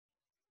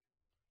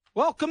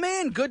Welcome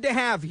in. Good to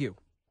have you.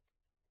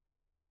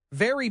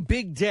 Very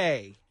big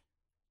day.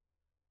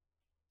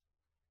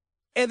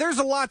 And there's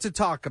a lot to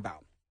talk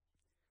about.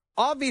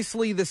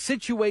 Obviously, the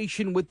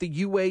situation with the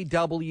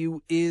UAW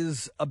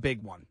is a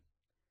big one.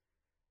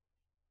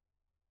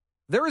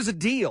 There is a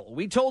deal.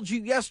 We told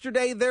you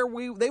yesterday they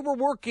were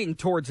working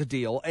towards a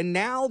deal, and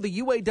now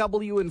the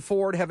UAW and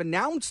Ford have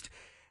announced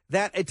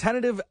that a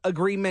tentative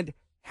agreement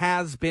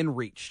has been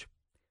reached.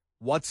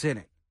 What's in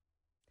it?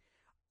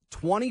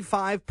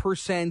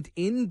 25%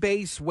 in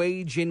base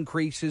wage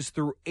increases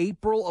through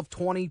April of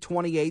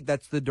 2028.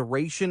 That's the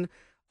duration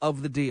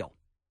of the deal.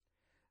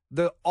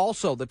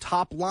 Also, the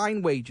top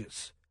line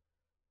wages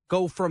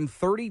go from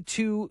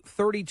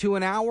 $32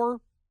 an hour.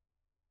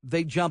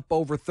 They jump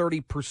over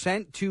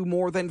 30% to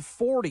more than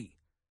 $40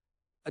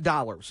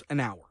 an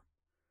hour.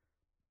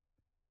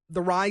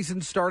 The rise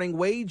in starting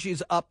wage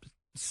is up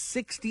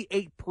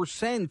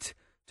 68%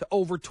 to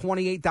over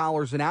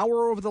 $28 an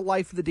hour over the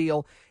life of the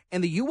deal.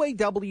 And the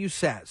UAW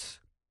says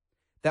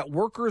that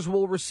workers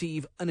will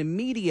receive an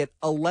immediate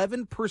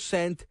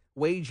 11%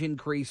 wage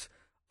increase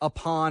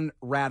upon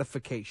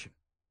ratification.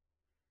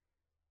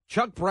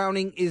 Chuck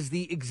Browning is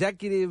the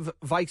executive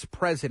vice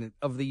president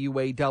of the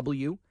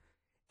UAW,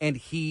 and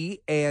he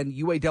and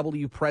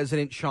UAW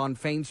President Shawn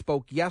Fain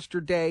spoke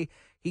yesterday.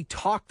 He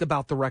talked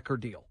about the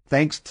record deal.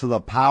 Thanks to the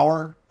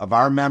power of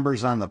our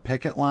members on the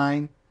picket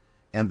line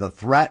and the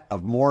threat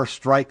of more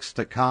strikes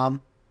to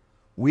come,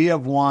 we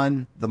have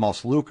won the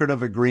most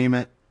lucrative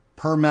agreement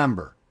per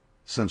member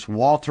since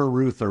Walter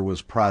Reuther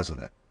was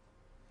president.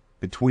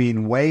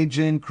 Between wage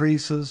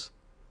increases,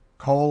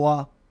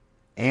 COLA,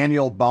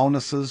 annual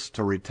bonuses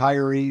to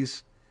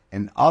retirees,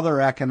 and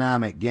other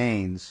economic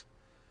gains,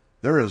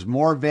 there is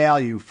more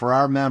value for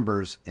our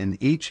members in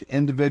each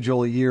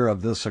individual year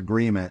of this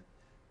agreement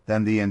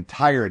than the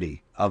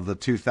entirety of the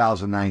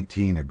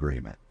 2019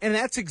 agreement. And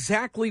that's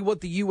exactly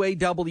what the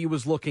UAW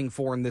was looking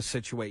for in this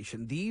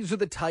situation. These are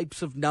the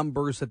types of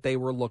numbers that they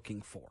were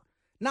looking for.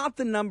 Not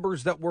the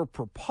numbers that were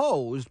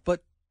proposed,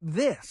 but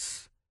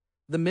this.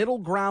 The middle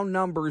ground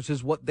numbers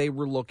is what they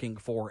were looking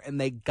for, and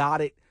they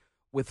got it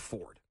with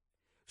Ford.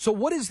 So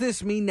what does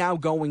this mean now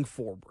going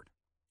forward?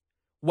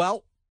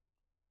 Well,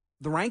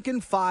 the rank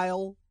and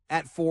file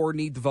at Ford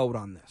need to vote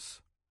on this.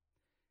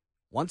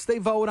 Once they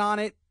vote on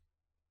it,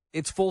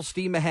 it's full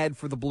steam ahead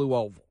for the Blue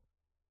Oval.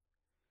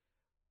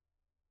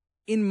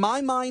 In my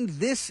mind,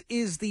 this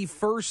is the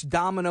first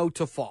domino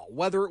to fall.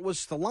 Whether it was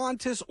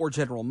Stellantis or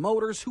General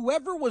Motors,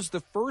 whoever was the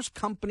first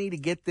company to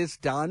get this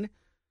done,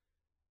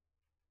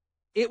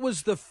 it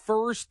was the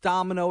first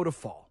domino to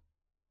fall.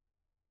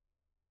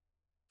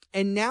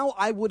 And now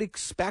I would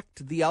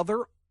expect the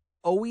other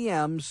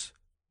OEMs,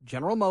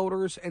 General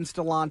Motors and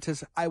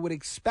Stellantis, I would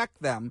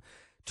expect them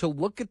to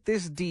look at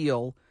this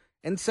deal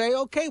and say,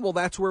 okay, well,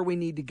 that's where we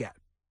need to get.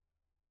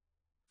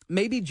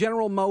 Maybe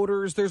General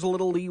Motors, there's a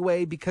little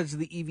leeway because of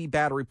the EV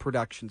battery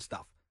production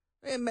stuff.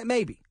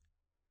 Maybe.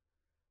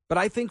 But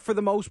I think for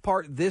the most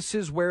part, this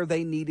is where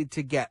they needed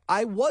to get.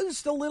 I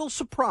was a little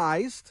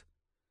surprised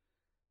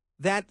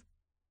that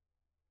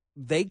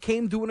they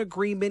came to an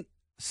agreement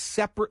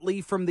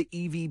separately from the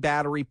EV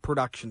battery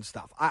production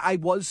stuff. I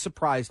was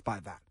surprised by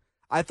that.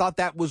 I thought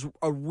that was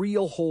a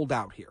real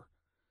holdout here.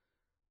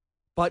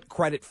 But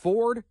credit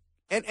Ford.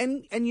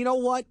 And you know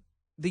what?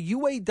 The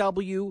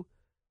UAW,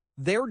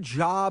 their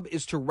job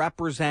is to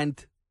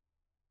represent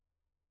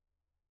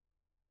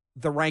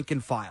the rank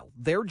and file.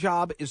 Their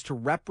job is to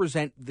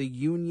represent the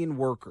union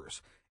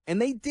workers. And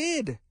they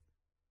did.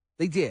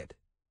 They did.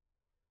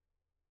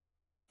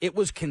 It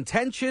was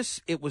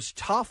contentious. It was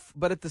tough.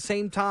 But at the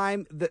same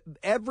time,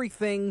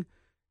 everything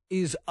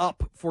is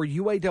up for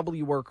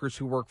UAW workers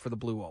who work for the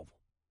Blue Oval.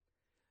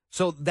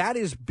 So that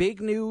is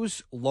big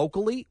news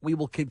locally. We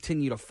will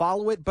continue to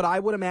follow it. But I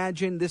would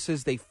imagine this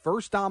is the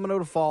first domino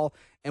to fall,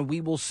 and we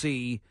will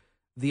see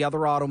the other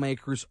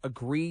automakers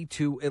agree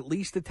to at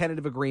least a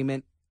tentative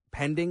agreement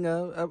pending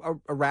a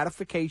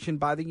ratification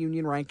by the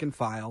union rank and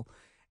file,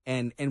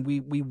 and we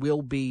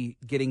will be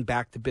getting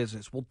back to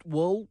business.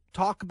 We'll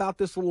talk about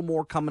this a little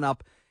more coming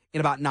up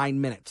in about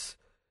 9 minutes.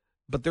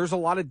 But there's a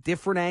lot of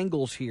different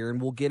angles here,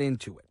 and we'll get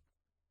into it.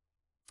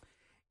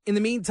 In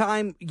the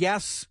meantime,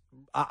 yes,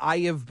 I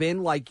have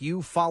been, like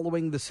you,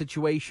 following the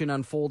situation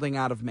unfolding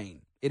out of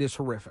Maine. It is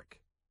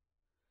horrific.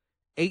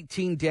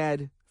 18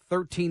 dead,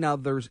 13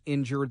 others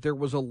injured. There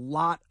was a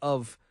lot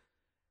of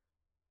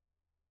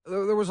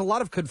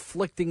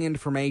conflicting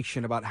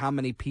information about how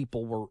many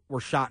people were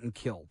shot and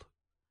killed.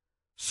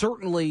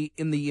 Certainly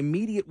in the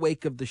immediate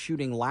wake of the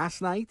shooting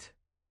last night,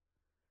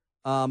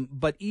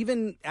 but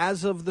even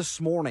as of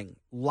this morning,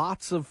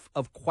 lots of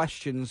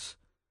questions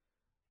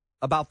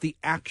about the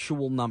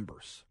actual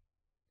numbers.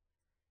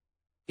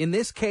 In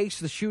this case,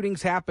 the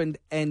shootings happened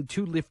in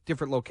two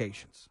different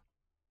locations,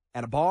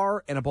 at a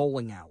bar and a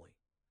bowling alley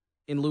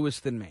in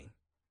Lewiston, Maine.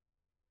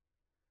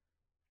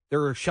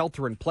 There are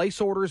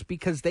shelter-in-place orders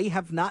because they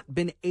have not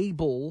been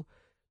able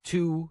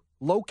to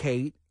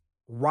locate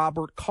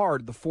Robert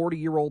Card, the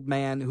 40-year-old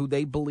man who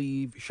they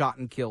believe shot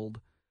and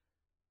killed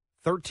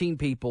 13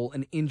 people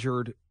and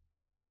injured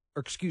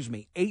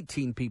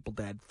 18 people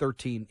dead,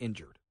 13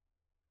 injured.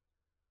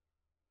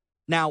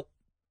 Now,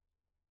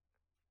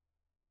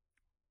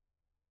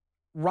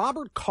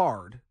 Robert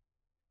Card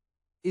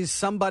is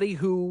somebody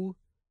who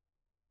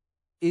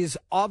is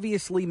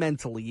obviously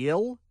mentally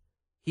ill.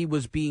 He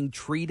was being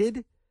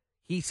treated.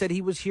 He said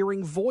he was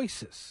hearing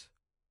voices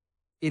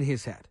in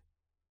his head.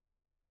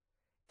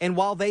 And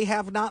while they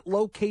have not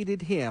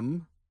located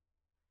him,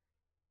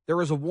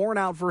 there is a warrant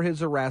out for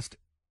his arrest,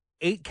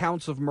 8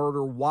 counts of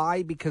murder.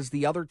 Why? Because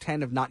the other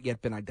 10 have not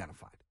yet been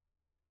identified.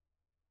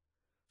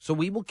 So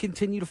we will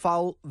continue to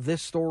follow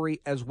this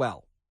story as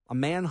well. A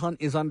manhunt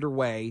is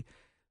underway.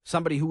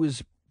 Somebody who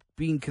is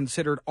being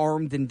considered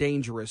armed and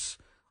dangerous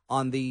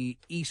on the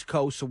East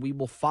Coast, so we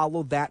will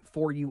follow that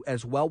for you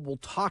as well. We'll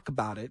talk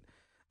about it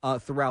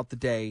throughout the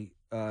day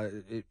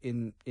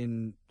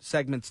in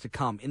segments to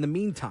come. In the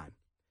meantime,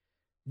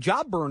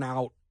 job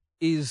burnout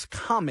is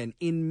common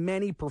in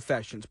many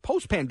professions,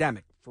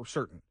 post-pandemic for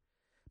certain.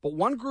 But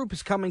one group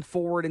is coming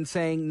forward and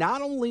saying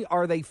not only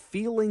are they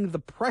feeling the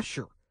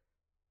pressure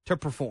to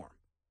perform,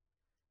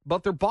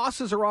 but their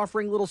bosses are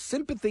offering little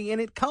sympathy, and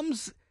it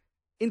comes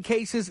in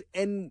cases,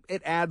 and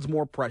it adds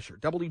more pressure.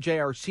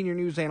 WJR senior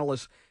news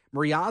analyst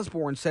Marie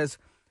Osborne says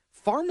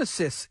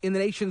pharmacists in the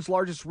nation's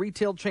largest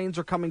retail chains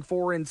are coming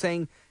forward and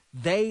saying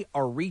they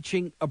are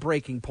reaching a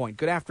breaking point.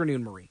 Good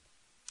afternoon, Marie.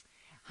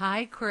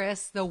 Hi,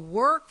 Chris. The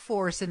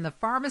workforce in the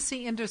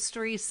pharmacy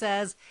industry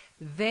says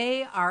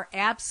they are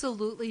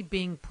absolutely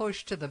being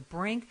pushed to the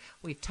brink.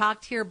 We've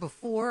talked here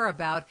before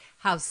about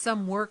how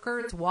some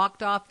workers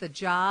walked off the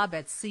job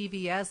at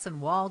CVS and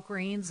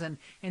Walgreens, and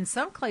in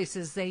some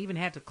places they even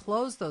had to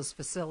close those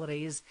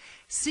facilities.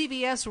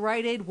 CVS,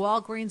 Rite Aid,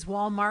 Walgreens,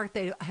 Walmart,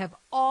 they have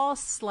all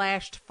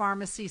slashed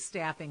pharmacy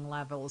staffing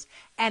levels.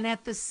 And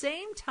at the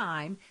same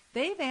time,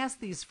 they've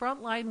asked these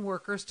frontline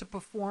workers to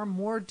perform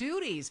more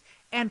duties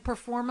and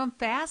perform them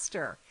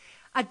faster.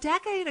 A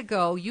decade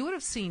ago, you would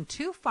have seen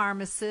 2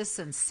 pharmacists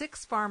and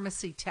 6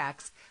 pharmacy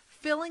techs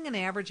filling an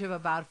average of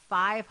about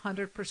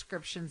 500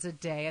 prescriptions a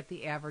day at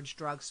the average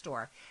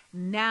drugstore.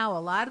 Now,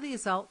 a lot of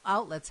these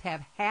outlets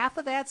have half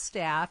of that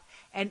staff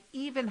and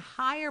even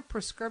higher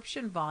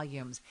prescription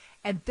volumes.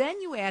 And then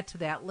you add to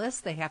that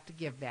list, they have to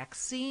give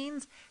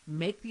vaccines,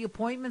 make the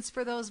appointments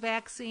for those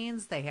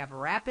vaccines, they have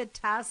rapid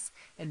tests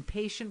and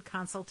patient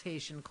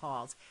consultation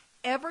calls.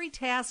 Every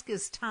task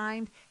is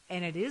timed,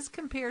 and it is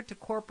compared to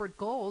corporate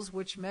goals,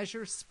 which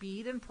measure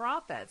speed and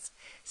profits.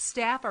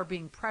 Staff are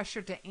being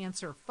pressured to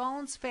answer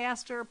phones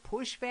faster,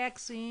 push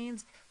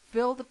vaccines,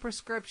 fill the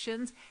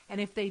prescriptions,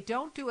 and if they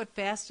don't do it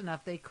fast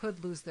enough, they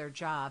could lose their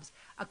jobs.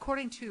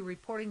 According to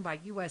reporting by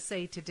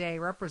USA Today,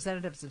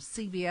 representatives of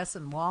CVS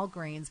and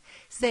Walgreens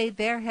say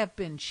there have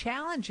been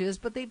challenges,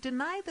 but they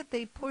deny that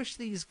they push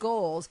these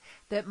goals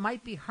that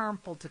might be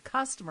harmful to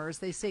customers.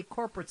 They say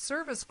corporate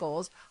service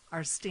goals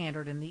are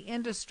standard in the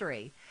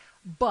industry.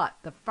 But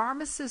the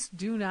pharmacists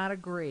do not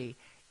agree.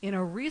 In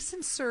a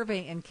recent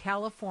survey in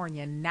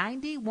California,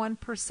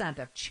 91%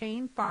 of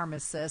chain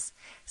pharmacists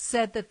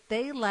said that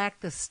they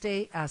lack the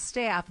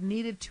staff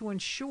needed to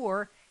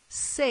ensure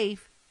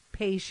safe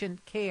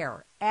patient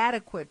care,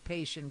 adequate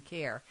patient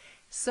care.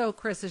 So,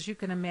 Chris, as you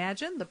can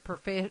imagine, the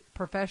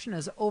profession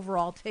has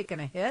overall taken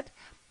a hit.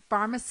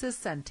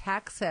 Pharmacists and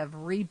techs have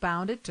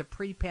rebounded to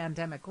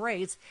pre-pandemic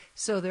rates,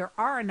 so there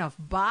are enough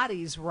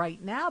bodies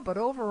right now, but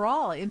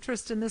overall,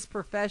 interest in this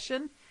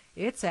profession,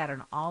 it's at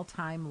an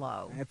all-time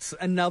low. It's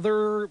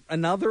another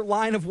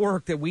line of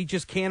work that we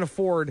just can't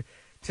afford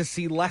to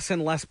see less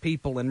and less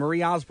people. And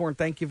Marie Osborne,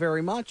 thank you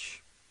very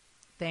much.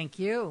 Thank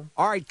you.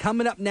 All right,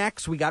 coming up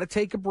next, we got to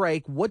take a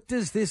break. What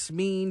does this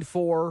mean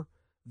for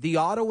the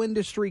auto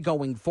industry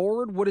going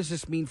forward? What does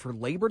this mean for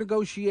labor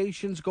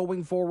negotiations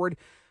going forward?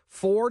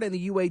 Ford and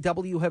the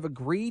UAW have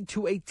agreed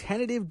to a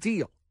tentative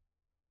deal.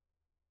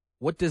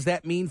 What does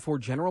that mean for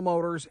General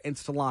Motors and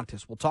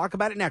Stellantis? We'll talk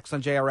about it next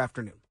on JR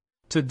Afternoon.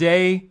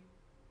 Today,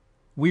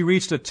 we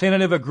reached a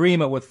tentative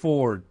agreement with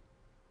Ford.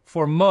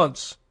 For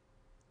months,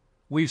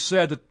 we've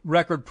said that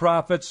record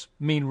profits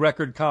mean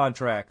record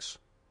contracts.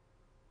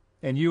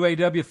 And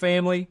UAW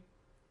family,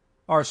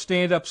 our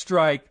stand-up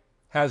strike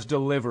has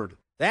delivered.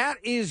 That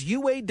is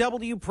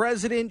UAW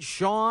President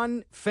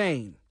Shawn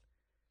Fain.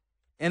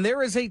 And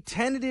there is a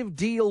tentative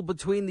deal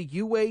between the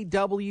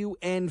UAW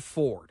and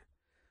Ford.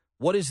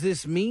 What does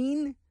this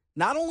mean?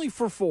 Not only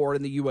for Ford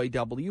and the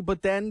UAW,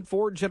 but then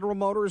for General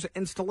Motors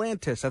and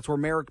Stellantis. That's where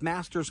Marick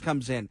Masters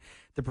comes in,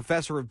 the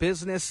professor of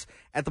business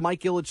at the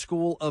Mike Ilitch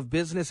School of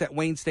Business at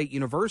Wayne State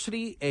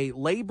University, a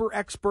labor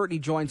expert, and he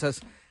joins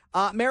us.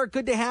 Marick,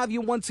 good to have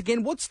you once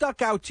again. What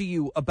stuck out to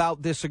you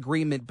about this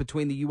agreement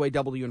between the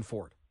UAW and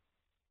Ford?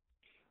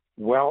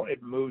 Well,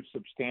 it moved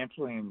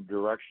substantially in the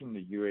direction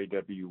the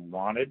UAW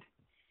wanted,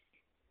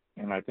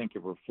 and I think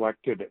it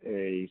reflected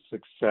a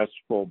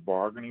successful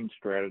bargaining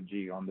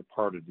strategy on the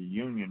part of the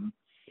union.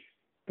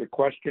 The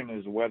question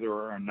is whether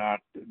or not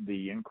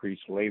the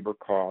increased labor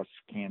costs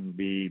can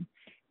be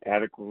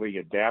adequately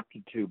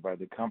adapted to by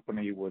the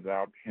company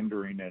without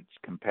hindering its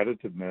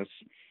competitiveness.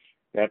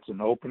 That's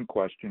an open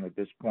question at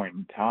this point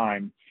in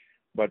time.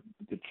 But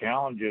the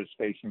challenges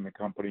facing the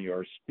company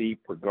are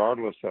steep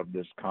regardless of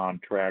this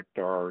contract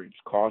or its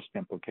cost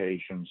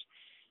implications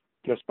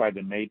just by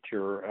the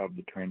nature of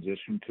the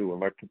transition to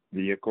electric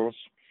vehicles.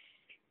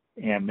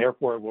 And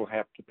therefore, it will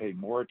have to pay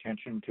more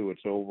attention to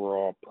its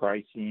overall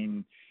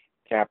pricing,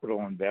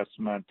 capital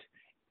investment,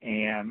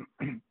 and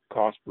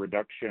cost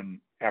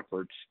reduction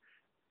efforts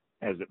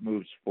as it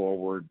moves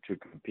forward to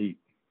compete.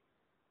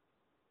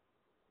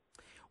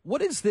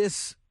 What is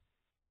this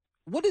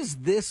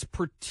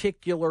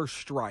particular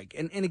strike?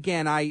 And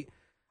again, I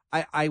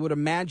would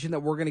imagine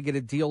that we're going to get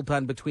a deal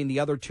done between the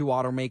other two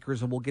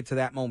automakers, and we'll get to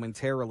that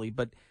momentarily.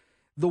 But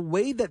the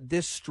way that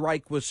this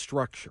strike was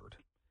structured,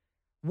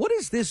 what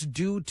does this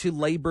do to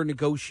labor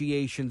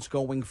negotiations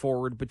going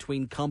forward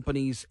between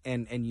companies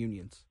and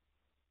unions?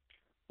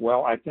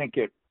 Well, I think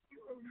it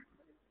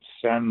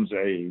sends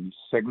a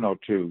signal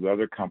to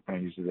other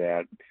companies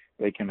that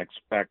they can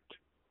expect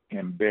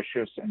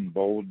ambitious and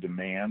bold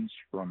demands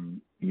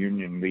from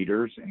union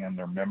leaders and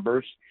their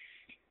members,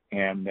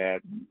 and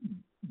that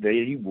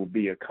they will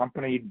be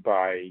accompanied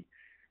by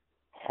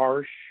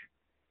harsh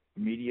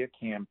media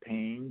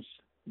campaigns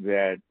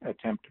that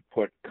attempt to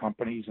put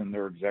companies and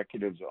their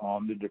executives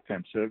on the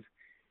defensive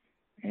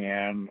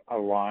and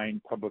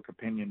align public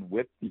opinion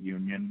with the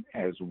union,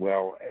 as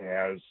well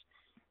as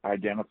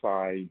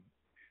identify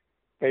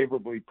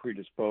favorably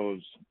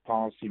predisposed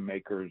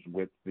policymakers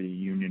with the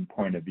union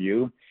point of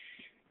view.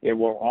 It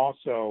will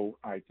also,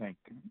 I think,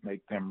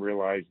 make them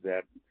realize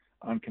that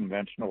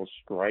unconventional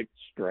strike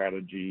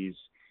strategies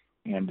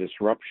and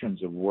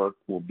disruptions of work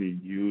will be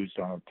used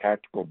on a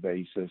tactical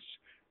basis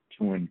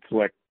to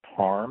inflict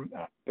harm.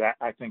 That,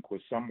 I think,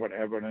 was somewhat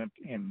evident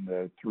in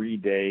the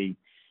 3-day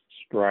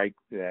strike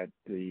that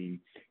the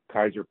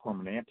Kaiser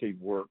Permanente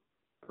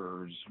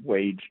workers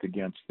waged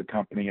against the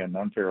company, an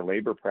unfair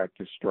labor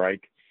practice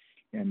strike.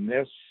 And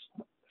this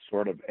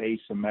sort of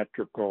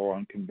asymmetrical,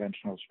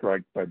 unconventional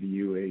strike by the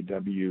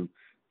UAW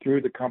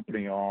threw the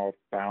company off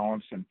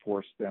balance and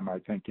forced them, I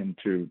think,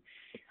 into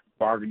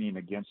bargaining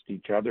against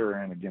each other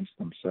and against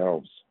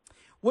themselves.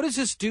 What does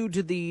this do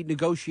to the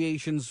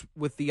negotiations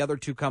with the other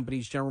two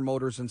companies, General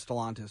Motors and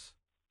Stellantis?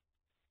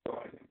 The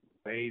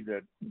way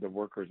that the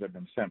workers have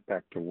been sent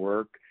back to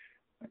work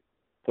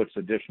puts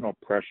additional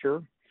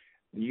pressure.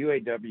 The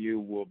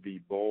UAW will be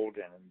bold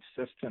and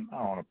insistent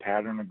on a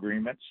pattern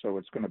agreement, so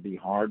it's going to be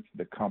hard for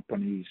the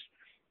companies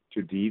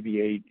to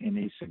deviate in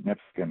any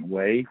significant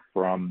way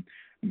from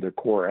the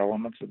core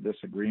elements of this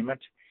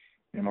agreement.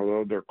 And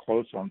although they're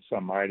close on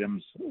some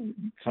items,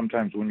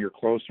 sometimes when you're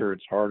closer,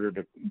 it's harder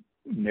to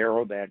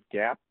narrow that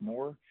gap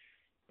more.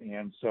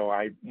 And so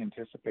I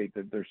anticipate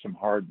that there's some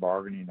hard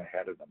bargaining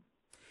ahead of them.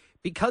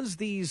 Because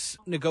these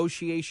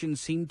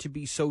negotiations seem to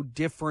be so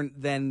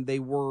different than they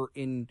were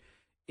in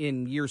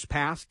years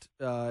past,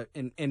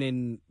 and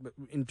in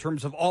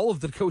terms of all of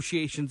the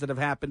negotiations that have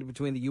happened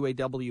between the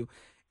UAW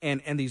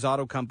and these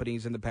auto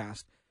companies in the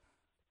past,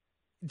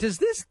 do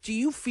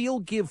you feel,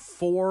 give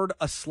Ford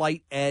a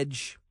slight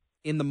edge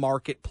in the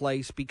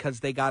marketplace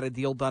because they got a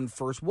deal done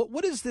first?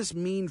 What does this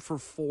mean for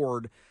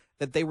Ford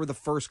that they were the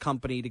first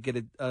company to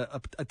get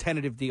a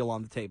tentative deal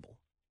on the table?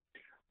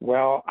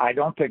 Well, I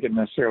don't think it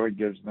necessarily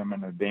gives them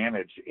an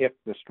advantage. If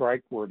the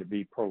strike were to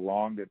be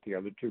prolonged at the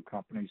other two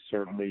companies,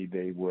 certainly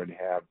they would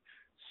have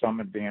some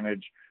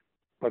advantage.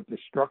 But the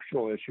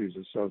structural issues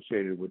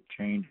associated with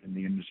change in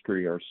the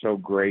industry are so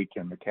great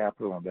and the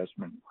capital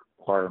investment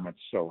requirements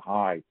so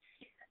high,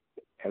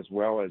 as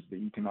well as the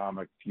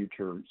economic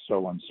future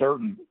so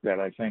uncertain,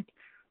 that I think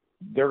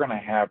they're going to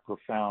have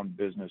profound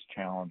business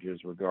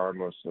challenges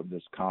regardless of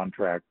this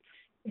contract.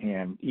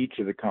 And each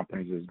of the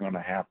companies is going to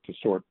have to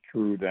sort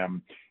through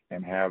them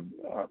and have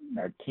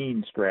a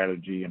keen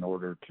strategy in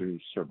order to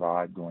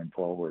survive going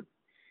forward.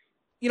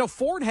 You know,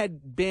 Ford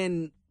had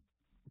been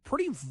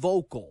pretty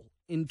vocal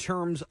in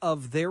terms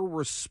of their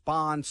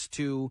response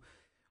to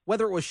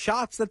whether it was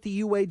shots that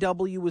the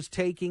UAW was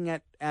taking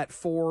at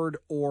Ford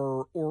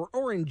or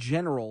in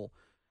general.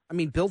 I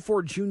mean, Bill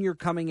Ford Jr.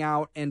 coming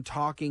out and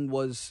talking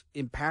was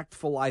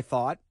impactful, I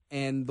thought,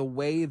 and the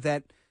way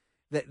that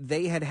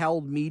they had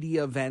held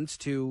media events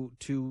to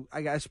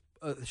I guess,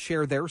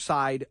 share their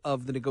side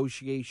of the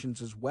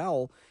negotiations as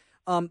well.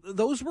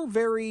 Those were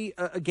very,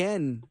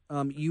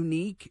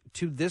 unique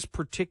to this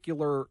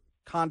particular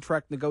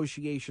contract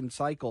negotiation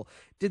cycle.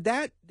 Did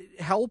that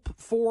help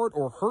Ford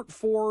or hurt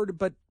Ford?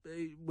 But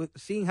with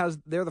seeing how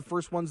they're the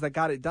first ones that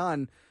got it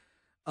done,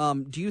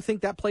 do you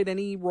think that played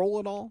any role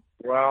at all?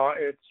 Well,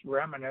 it's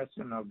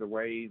reminiscent of the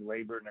way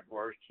labor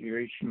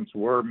negotiations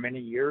were many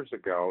years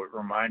ago. It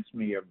reminds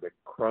me of the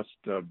crust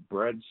of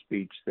bread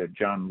speech that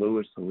John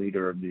Lewis, the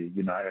leader of the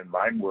United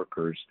Mine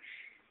Workers,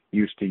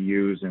 used to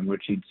use, in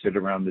which he'd sit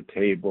around the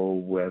table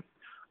with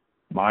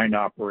mine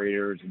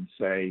operators and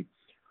say,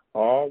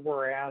 all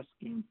we're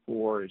asking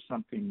for is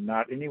something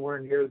not anywhere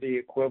near the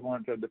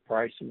equivalent of the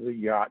price of the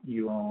yacht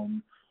you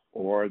own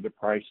or the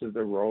price of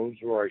the Rolls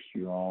Royce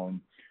you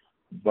own,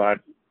 but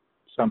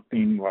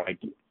something like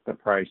the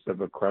price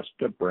of a crust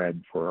of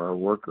bread for our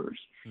workers.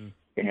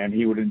 And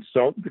he would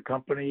insult the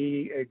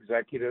company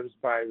executives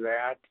by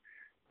that.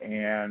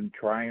 and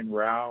try and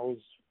rouse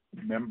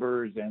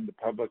members and the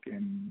public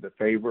in the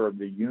favor of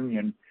the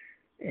union.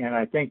 And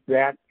I think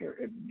that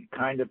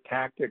kind of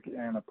tactic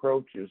and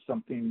approach is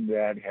something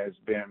that has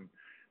been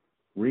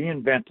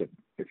reinvented,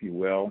 if you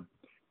will,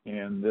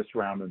 in this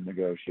round of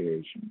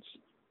negotiations.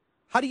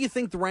 How do you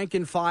think the rank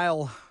and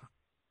file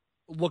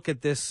look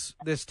at this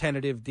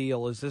tentative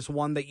deal? Is this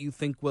one that you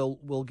think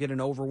will get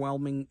an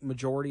overwhelming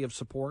majority of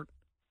support?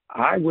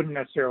 I wouldn't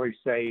necessarily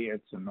say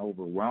it's an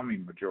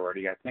overwhelming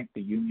majority. I think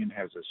the union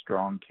has a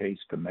strong case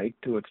to make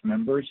to its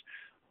members.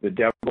 The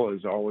devil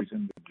is always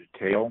in the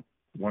detail.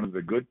 One of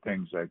the good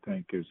things, I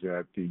think, is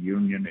that the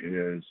union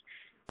is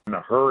in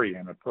a hurry,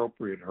 an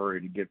appropriate hurry,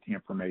 to get the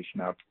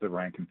information out to the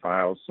rank and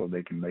file so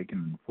they can make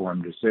an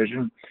informed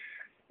decision.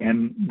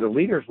 And the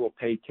leaders will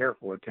pay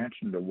careful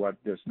attention to what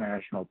this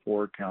National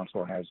Ford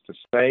Council has to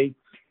say.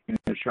 And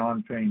as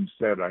Shawn Fain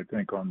said, I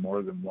think on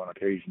more than one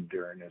occasion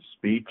during his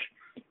speech,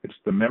 it's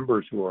the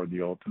members who are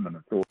the ultimate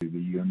authority of the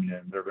union,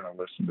 and they're going to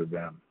listen to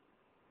them.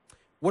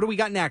 What do we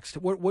got next?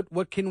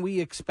 What can we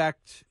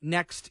expect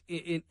next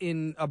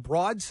in a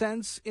broad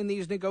sense in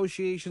these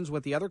negotiations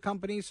with the other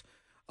companies,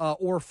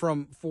 or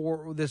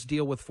for this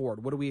deal with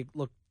Ford? What do we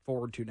look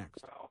forward to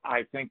next?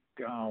 I think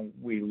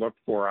we look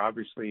for,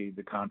 obviously,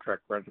 the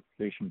contract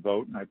ratification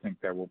vote, and I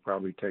think that will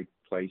probably take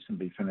place and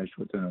be finished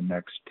within the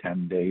next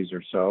 10 days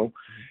or so.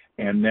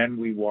 And then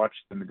we watch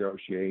the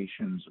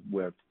negotiations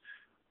with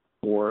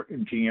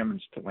GM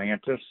and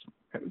Stellantis.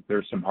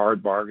 There's some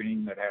hard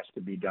bargaining that has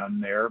to be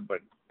done there, but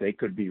they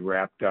could be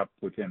wrapped up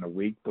within a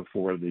week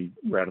before the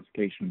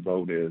ratification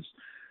vote is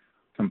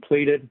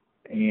completed.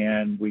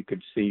 And we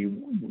could see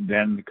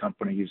then the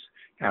companies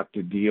have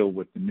to deal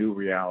with the new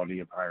reality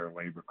of higher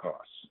labor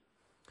costs.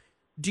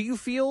 Do you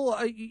feel,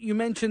 you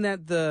mentioned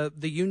that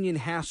the union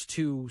has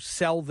to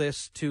sell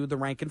this to the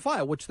rank and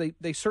file, which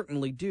they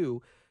certainly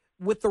do.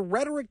 With the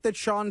rhetoric that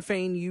Shawn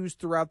Fain used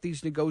throughout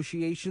these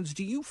negotiations,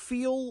 do you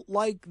feel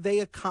like they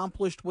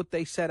accomplished what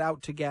they set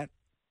out to get?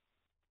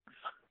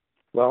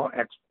 Well,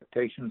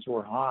 expectations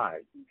were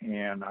high,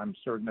 and I'm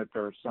certain that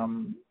there are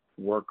some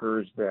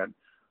workers that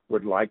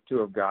would like to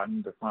have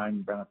gotten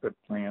defined benefit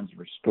plans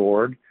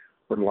restored,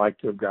 would like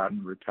to have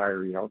gotten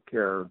retiree health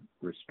care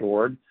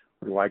restored,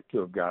 would like to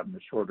have gotten the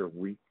shorter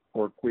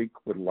work week,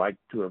 would like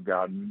to have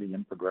gotten the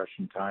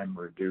in-progression time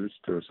reduced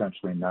to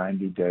essentially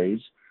 90 days,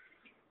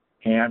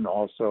 and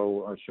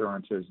also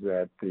assurances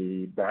that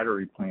the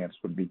battery plants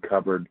would be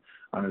covered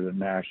under the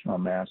National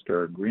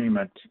Master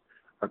Agreement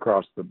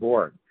across the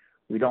board.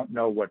 We don't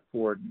know what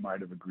Ford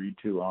might have agreed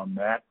to on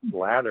that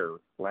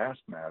last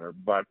matter,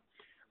 but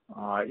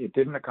it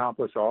didn't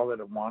accomplish all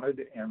that it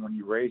wanted, and when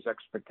you raise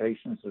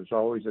expectations, there's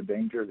always a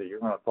danger that you're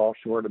going to fall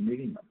short of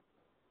meeting them.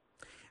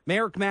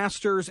 Marick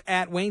Masters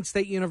at Wayne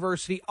State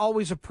University,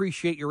 always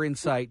appreciate your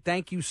insight.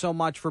 Thank you so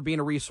much for being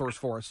a resource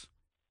for us.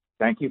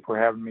 Thank you for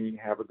having me.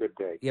 Have a good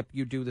day. Yep,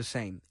 you do the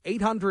same.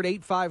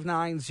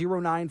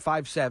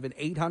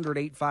 800-859-0957,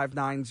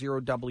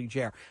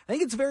 800-859-0WJR. I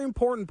think it's a very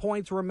important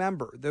point to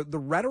remember. The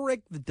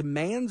rhetoric, the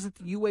demands that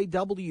the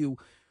UAW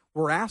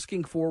were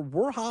asking for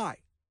were high,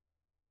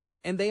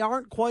 and they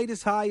aren't quite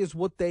as high as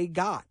what they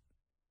got.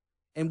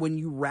 And when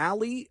you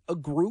rally a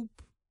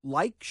group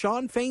like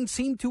Shawn Fain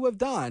seemed to have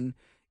done,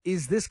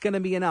 is this going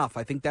to be enough?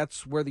 I think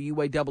that's where the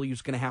UAW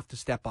is going to have to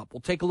step up. We'll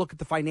take a look at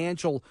the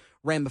financial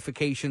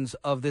ramifications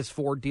of this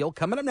Ford deal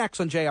coming up next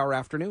on JR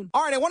Afternoon.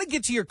 All right, I want to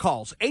get to your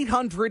calls.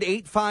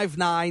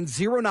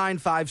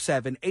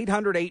 800-859-0957,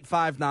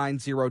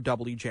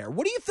 800-859-0WJR.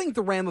 What do you think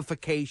the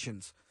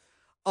ramifications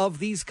of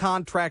these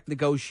contract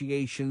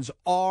negotiations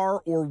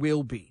are or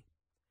will be?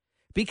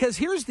 Because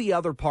here's the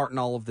other part in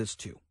all of this,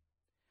 too.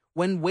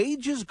 When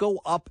wages go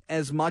up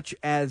as much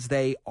as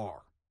they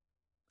are,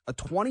 a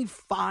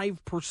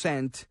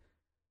 25%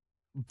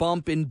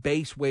 bump in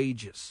base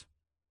wages,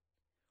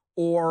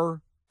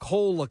 or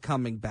COLA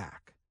coming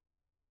back.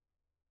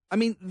 I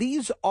mean,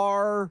 these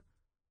are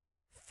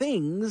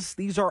things,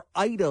 these are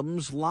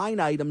items, line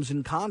items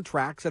in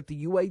contracts that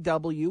the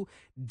UAW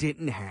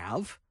didn't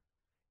have,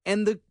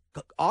 and the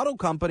auto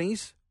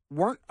companies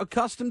weren't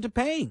accustomed to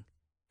paying.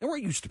 They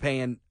weren't used to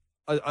paying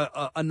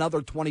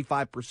another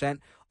 25%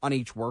 on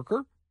each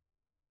worker.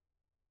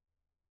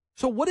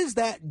 So what does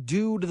that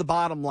do to the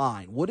bottom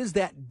line? What does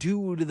that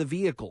do to the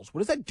vehicles? What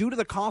does that do to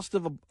the cost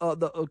of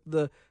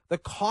the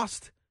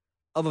cost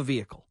of a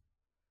vehicle?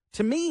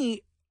 To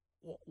me,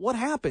 what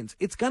happens?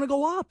 It's going to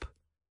go up.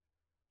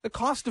 The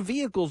cost of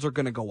vehicles are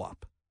going to go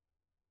up.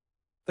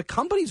 The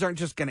companies aren't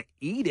just going to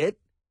eat it.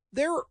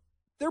 They're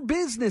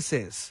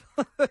businesses.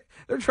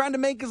 They're trying to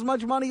make as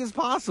much money as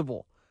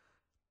possible.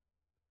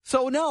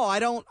 So no, I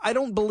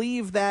don't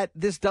believe that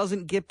this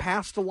doesn't get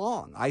passed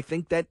along. I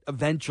think that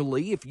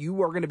eventually, if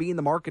you are going to be in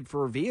the market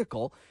for a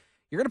vehicle,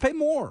 you're going to pay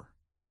more.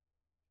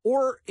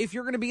 Or if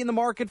you're going to be in the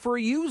market for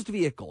a used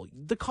vehicle,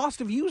 the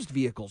cost of used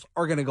vehicles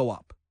are going to go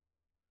up.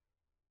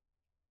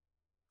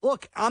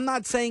 Look, I'm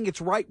not saying it's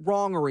right,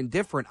 wrong, or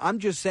indifferent. I'm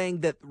just saying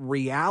that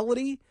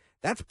reality,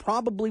 that's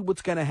probably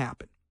what's going to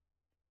happen.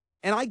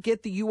 And I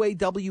get the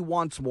UAW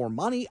wants more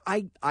money.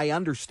 I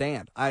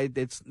understand.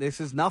 This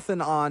is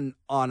nothing on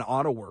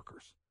auto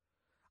workers.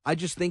 I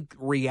just think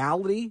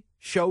reality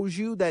shows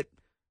you that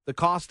the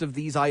cost of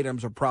these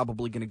items are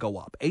probably going to go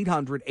up.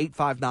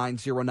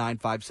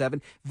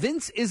 800-859-0957.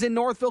 Vince is in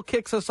Northville,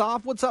 kicks us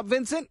off. What's up,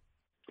 Vincent?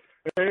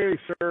 Hey,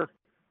 sir.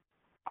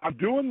 I'm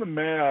doing the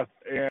math,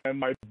 and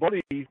my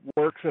buddy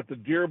works at the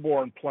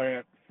Dearborn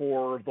plant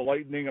for the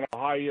Lightning and a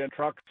high-end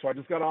truck, so I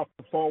just got off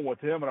the phone with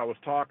him, and I was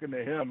talking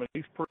to him, and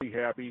he's pretty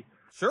happy.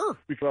 Sure.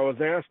 Because I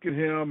was asking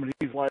him, and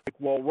he's like,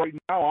 well, right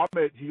now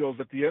he goes,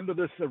 at the end of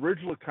this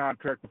original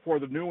contract before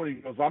the new one, he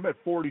goes, I'm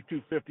at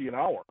 $42.50 an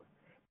hour.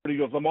 But he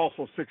goes, I'm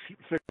also six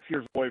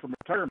years away from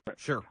retirement.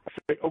 Sure. I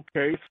say,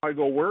 okay. So I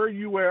go, where are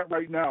you at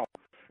right now?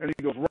 And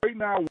he goes, right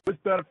now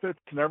with benefits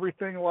and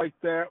everything like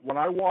that, when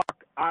I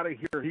walk out of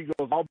here, he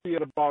goes, I'll be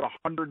at about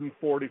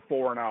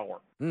 $144 an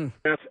hour.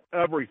 That's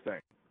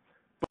everything.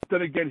 But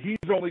then again, he's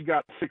only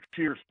got 6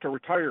 years to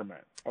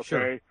retirement, okay?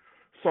 Sure.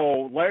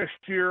 So last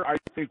year, I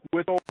think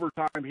with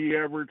overtime, he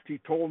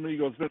told me, he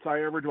goes, Vince, I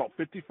average about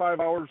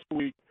 55 hours a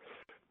week.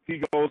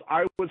 He goes,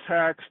 I was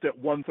taxed at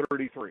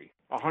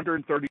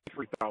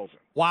 133,000.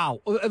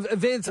 Wow.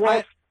 Vince,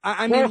 plus,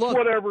 I mean, look.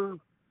 Whatever.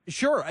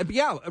 Sure.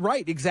 Yeah,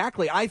 right.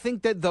 Exactly. I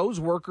think that those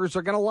workers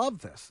are going to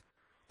love this.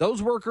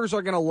 Those workers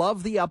are going to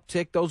love the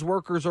uptick. Those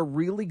workers are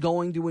really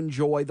going to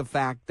enjoy the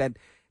fact that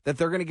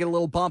they're going to get a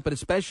little bump, and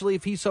especially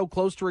if he's so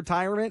close to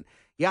retirement.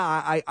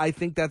 Yeah, I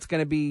think that's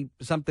going to be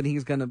something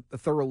he's going to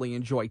thoroughly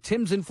enjoy.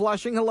 Tim's in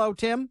Flushing. Hello,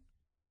 Tim.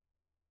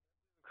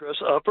 Chris,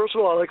 first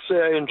of all, I'd like to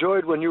say I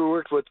enjoyed when you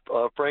worked with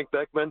Frank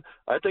Beckman.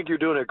 I think you're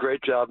doing a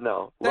great job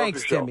now.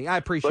 Thanks, Timmy. I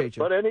appreciate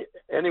you. But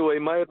anyway,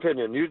 my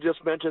opinion, you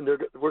just mentioned their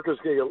workers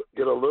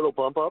get a little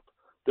bump up.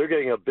 They're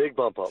getting a big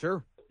bump up.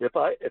 Sure.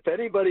 If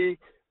anybody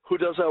who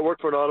does not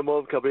work for an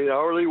automotive company, an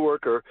hourly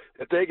worker,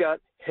 if they got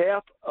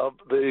half of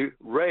the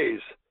raise,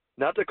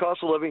 not the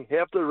cost of living,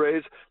 half the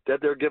raise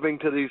that they're giving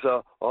to these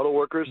auto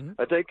workers,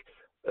 I think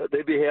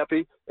they'd be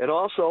happy. And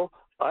also,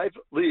 I've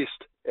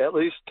leased at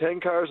least 10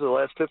 cars in the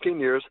last 15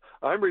 years.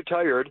 I'm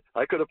retired.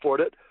 I could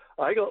afford it.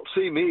 I don't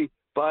see me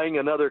buying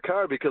another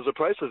car because the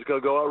price is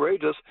going to go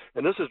outrageous.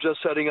 And this is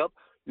just setting up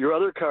your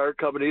other car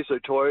companies, the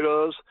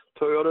Toyotas,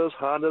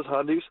 Hondas,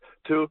 Hyundais,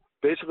 to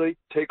basically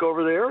take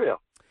over the area.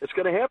 It's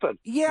going to happen.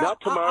 Yeah,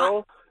 not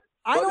tomorrow.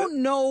 I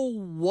don't know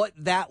what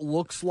that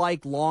looks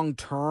like long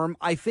term.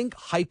 I think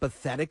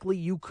hypothetically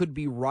you could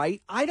be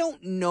right. I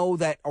don't know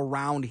that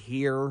around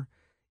here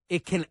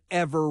it can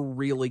ever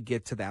really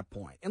get to that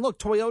point. And look,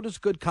 Toyota's a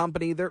good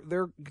company.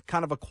 They're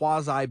kind of a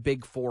quasi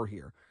big four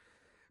here.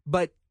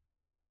 But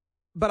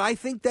I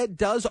think that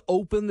does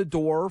open the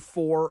door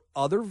for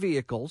other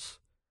vehicles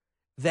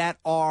that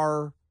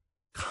are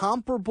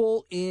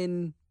comparable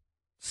in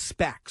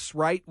specs,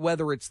 right?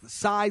 Whether it's the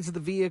size of the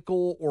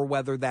vehicle or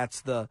whether that's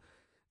the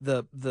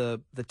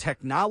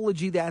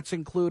technology that's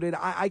included.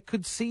 I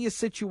could see a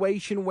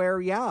situation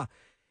where, yeah,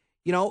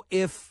 you know,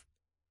 if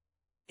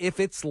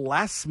it's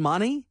less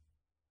money,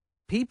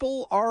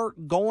 people are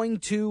going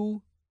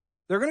to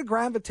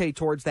gravitate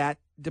towards that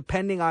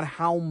depending on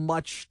how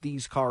much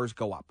these cars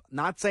go up.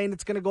 Not saying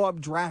it's going to go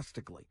up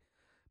drastically,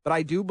 but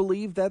I do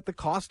believe that the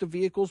cost of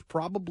vehicles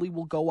probably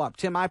will go up.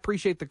 Tim, I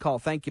appreciate the call.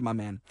 Thank you, my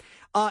man.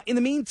 In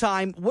the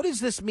meantime, what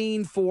does this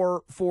mean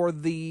for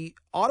the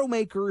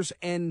automakers,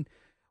 and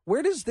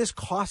where does this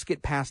cost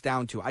get passed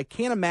down to? I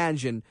can't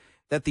imagine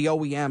that the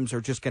OEMs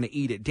are just going to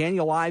eat it.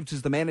 Daniel Ives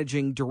is the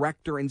managing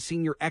director and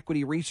senior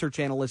equity research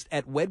analyst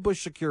at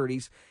Wedbush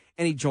Securities,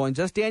 and he joins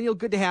us. Daniel,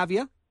 good to have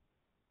you.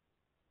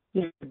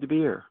 Yeah, good to be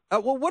here.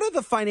 Well, what are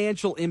the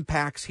financial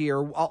impacts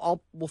here?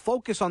 We'll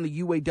focus on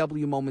the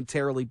UAW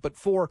momentarily, but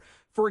for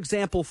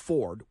example,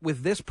 Ford,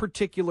 with this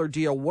particular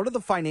deal, what are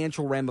the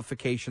financial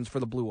ramifications for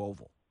the Blue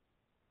Oval?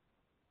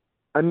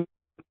 We've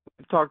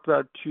talked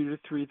about $2,000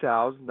 to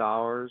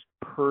 $3,000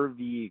 per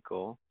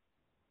vehicle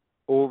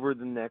over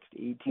the next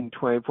 18,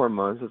 24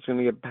 months. It's going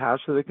to get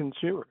passed to the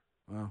consumer.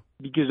 Wow.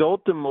 Because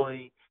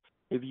ultimately,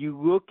 if you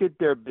look at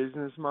their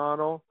business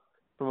model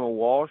from a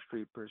Wall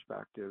Street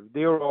perspective,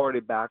 they were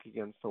already back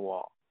against the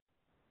wall.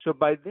 So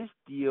by this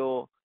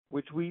deal,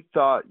 which we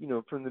thought,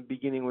 from the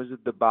beginning was a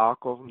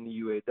debacle from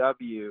the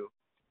UAW,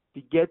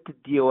 to get the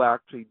deal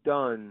actually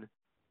done,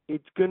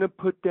 it's going to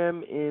put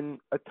them in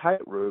a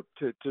tightrope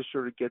to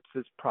sort of get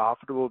this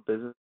profitable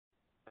business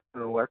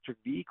in electric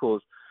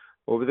vehicles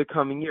over the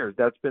coming years.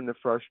 That's been the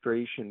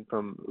frustration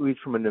at least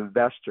from an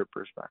investor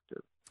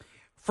perspective.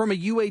 From a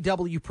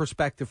UAW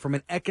perspective, from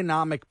an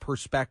economic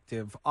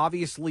perspective,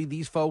 obviously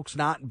these folks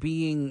not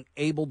being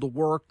able to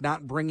work,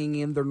 not bringing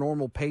in their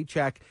normal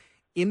paycheck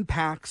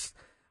impacts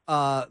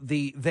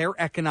their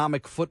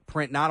economic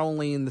footprint, not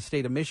only in the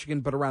state of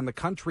Michigan, but around the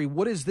country.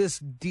 What does this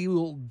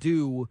deal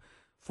do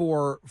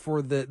for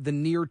the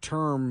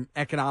near-term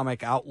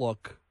economic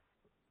outlook?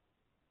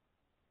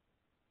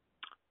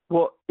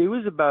 Well, it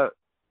was about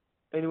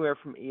anywhere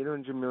from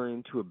 $800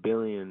 million to $1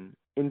 billion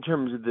in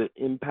terms of the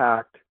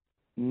impact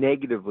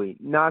negatively,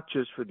 not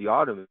just for the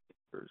automakers,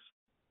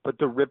 but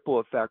the ripple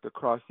effect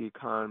across the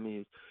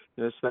economies,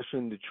 especially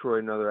in Detroit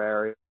and other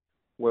areas.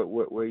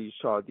 where you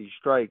saw these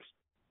strikes.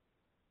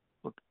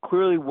 Look,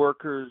 clearly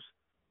workers,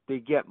 they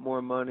get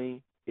more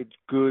money. It's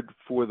good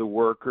for the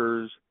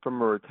workers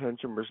from a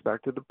retention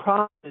perspective. The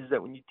problem is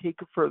that when you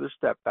take a further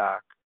step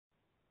back,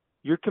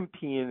 you're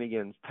competing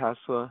against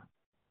Tesla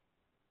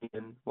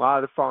and a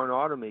lot of the foreign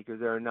automakers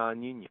that are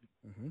non-union.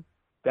 Mm-hmm.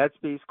 That's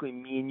basically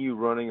me and you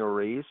running a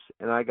race,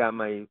 and I got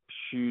my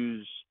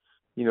shoes,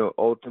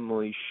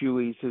 ultimately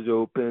shoelaces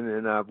open,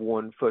 and I have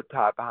 1 foot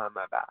tied behind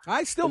my back.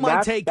 I still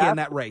might take you in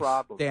that race,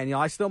 Daniel.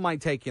 I still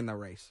might take you in the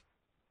race.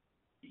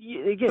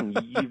 Again,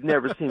 you've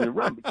never seen me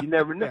run, but you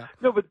never know. Yeah.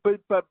 No, but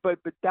that's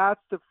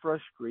the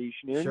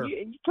frustration. And, sure.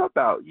 You talk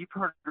about, you've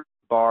heard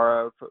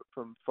Barra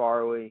from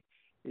Farley,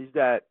 is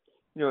that,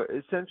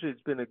 essentially it's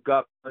been a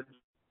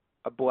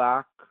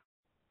black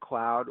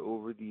cloud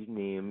over these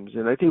names.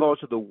 And I think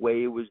also the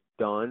way it was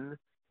done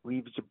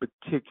leaves a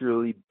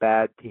particularly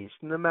bad taste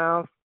in the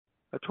mouth.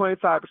 A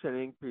 25%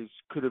 increase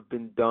could have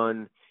been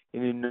done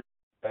in another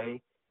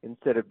way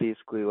instead of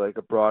basically like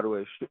a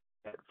Broadway show.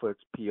 Netflix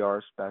PR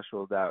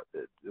special, that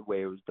the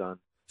way it was done.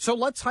 So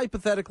let's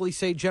hypothetically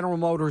say General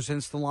Motors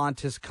and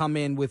Stellantis come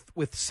in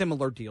with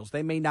similar deals.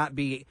 They may not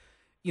be,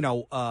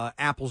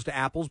 apples to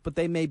apples, but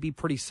they may be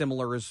pretty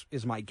similar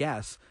is my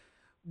guess.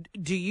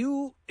 Do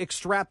you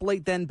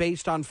extrapolate then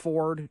based on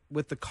Ford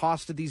with the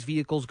cost of these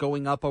vehicles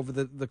going up over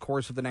the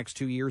course of the next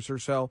 2 years or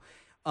so?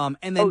 And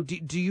then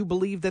do you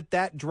believe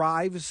that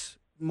drives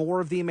more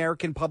of the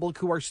American public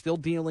who are still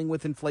dealing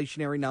with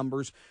inflationary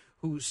numbers,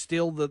 who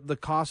still the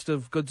cost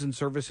of goods and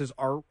services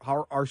are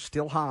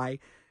still high?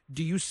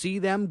 Do you see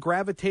them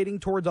gravitating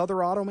towards other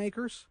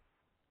automakers?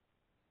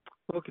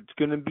 Look, it's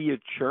going to be a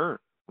churn,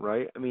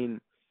 right? I mean,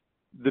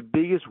 the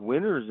biggest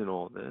winners in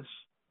all this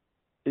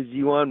is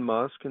Elon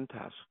Musk and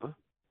Tesla,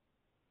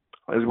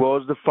 as well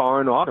as the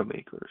foreign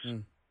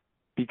automakers.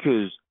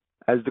 Because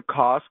as the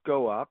costs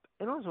go up,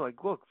 and also,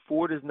 look,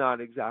 Ford has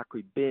not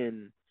exactly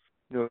been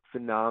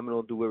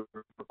phenomenal delivery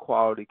for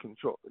quality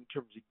control in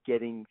terms of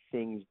getting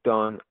things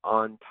done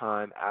on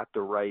time at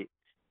the right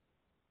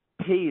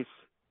pace.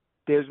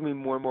 There's going to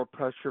be more and more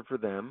pressure for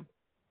them.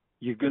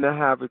 You're going to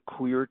have a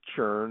clear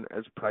churn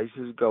as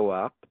prices go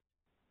up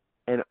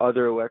and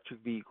other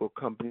electric vehicle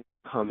companies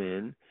come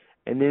in.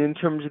 And then in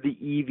terms of the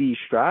EV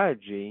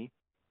strategy,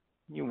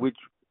 which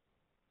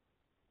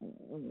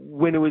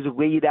when it was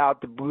laid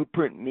out, the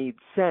blueprint made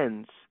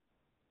sense,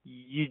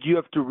 you do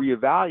have to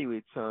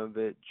reevaluate some of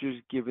it,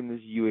 just given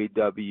this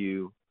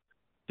UAW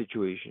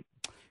situation.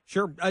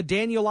 Sure.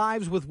 Daniel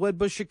Ives with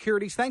Wedbush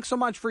Securities. Thanks so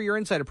much for your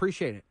insight.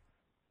 Appreciate it.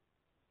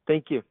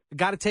 Thank you.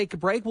 Got to take a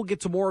break. We'll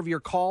get to more of your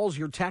calls,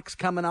 your texts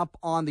coming up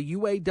on the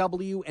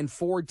UAW and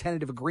Ford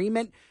tentative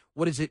agreement.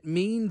 What does it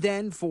mean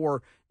then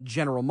for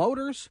General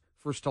Motors,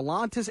 for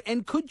Stellantis?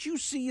 And could you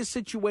see a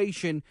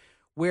situation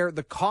where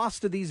the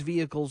cost of these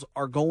vehicles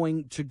are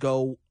going to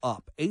go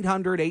up?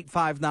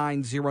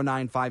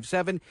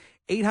 800-859-0957,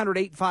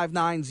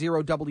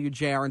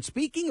 800-859-0WJR. And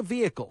speaking of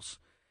vehicles,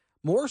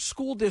 more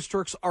school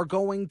districts are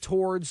going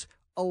towards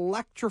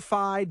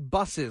electrified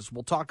buses.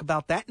 We'll talk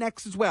about that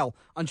next as well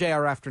on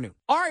JR Afternoon.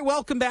 All right,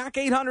 welcome back.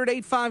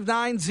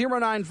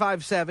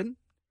 800-859-0957,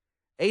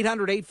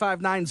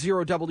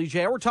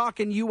 800-859-0WJR. We're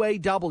talking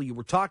UAW.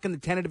 We're talking the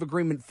tentative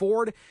agreement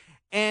Ford.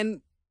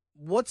 And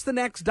what's the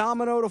next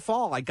domino to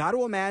fall? I got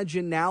to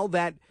imagine now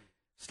that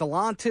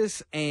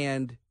Stellantis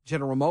and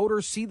General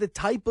Motors see the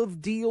type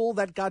of deal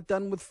that got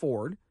done with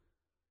Ford,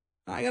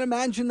 I got to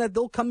imagine that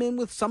they'll come in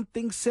with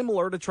something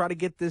similar to try to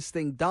get this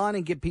thing done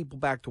and get people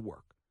back to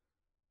work,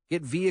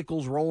 get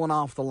vehicles rolling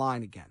off the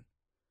line again.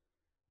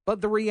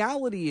 But the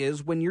reality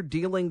is when you're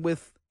dealing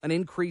with an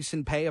increase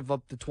in pay of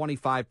up to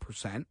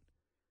 25%,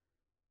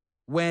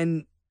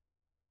 when,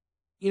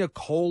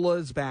 COLA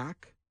is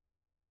back,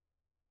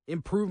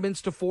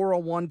 improvements to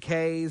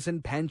 401ks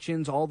and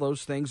pensions, all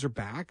those things are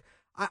back.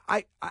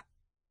 I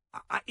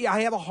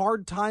have a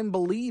hard time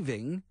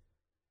believing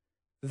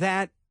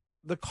that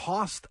the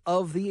cost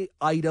of the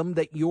item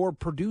that you're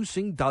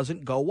producing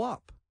doesn't go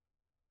up.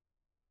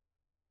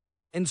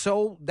 And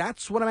so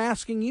that's what I'm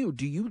asking you.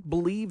 Do you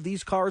believe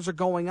these cars are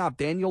going up?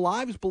 Daniel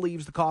Ives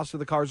believes the cost of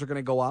the cars are going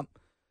to go up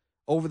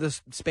over the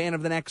span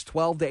of the next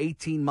 12 to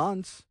 18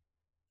 months,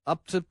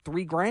 up to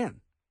 $3,000. I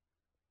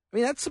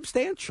mean, that's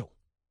substantial.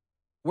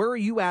 Where are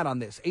you at on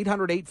this?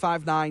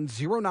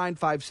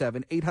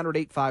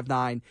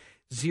 800-859-0957,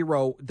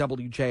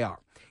 800-859-0WJR.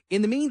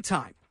 In the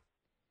meantime,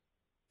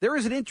 there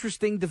is an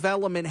interesting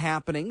development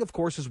happening, of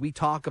course, as we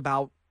talk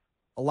about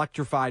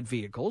electrified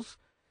vehicles.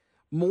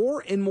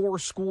 More and more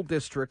school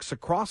districts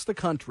across the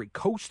country,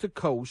 coast to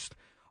coast,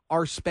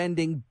 are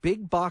spending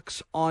big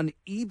bucks on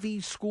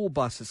EV school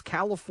buses.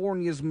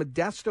 California's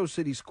Modesto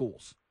City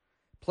Schools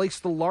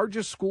placed the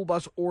largest school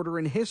bus order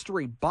in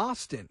history.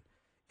 Boston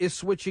is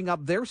switching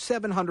up their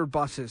 700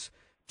 buses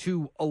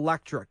to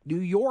electric. New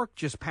York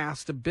just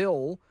passed a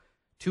bill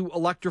to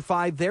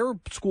electrify their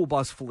school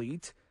bus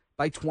fleet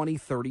by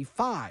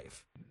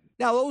 2035.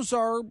 Now, those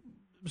are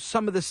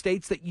some of the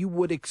states that you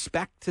would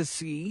expect to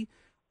see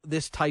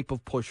this type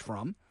of push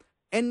from.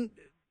 And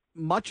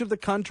much of the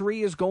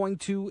country is going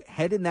to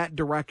head in that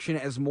direction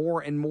as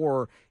more and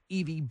more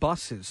EV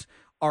buses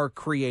are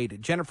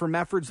created. Jennifer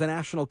Mefford's the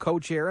national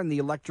co-chair in the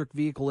Electric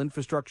Vehicle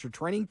Infrastructure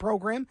Training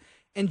Program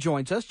and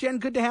joins us. Jen,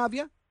 good to have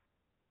you.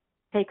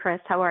 Hey,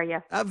 Chris, how are you?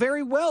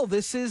 Very well.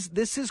 This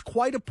is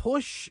quite a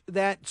push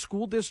that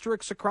school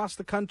districts across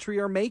the country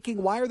are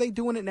making. Why are they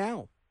doing it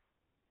now?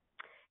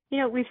 You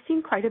know, we've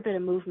seen quite a bit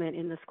of movement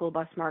in the school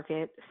bus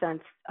market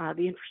since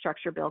the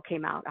infrastructure bill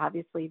came out.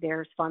 Obviously,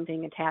 there's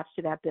funding attached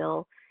to that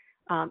bill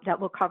that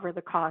will cover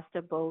the cost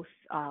of both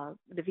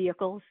the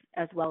vehicles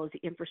as well as the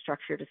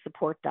infrastructure to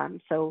support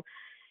them. So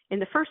in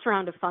the first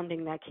round of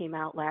funding that came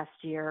out last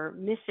year,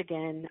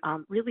 Michigan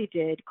really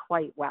did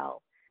quite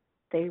well.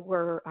 They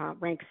were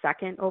ranked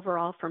second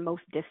overall for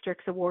most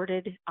districts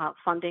awarded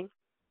funding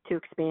to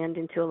expand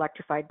into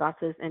electrified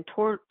buses and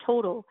fourth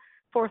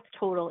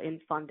total in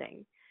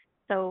funding.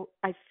 So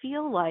I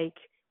feel like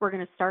we're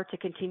going to start to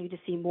continue to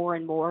see more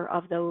and more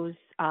of those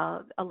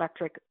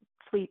electric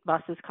fleet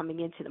buses coming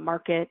into the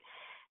market.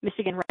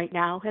 Michigan right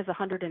now has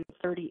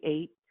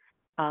 138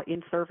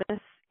 in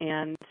service,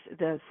 and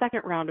the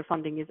second round of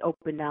funding is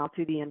open now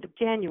through the end of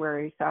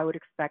January. So I would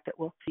expect that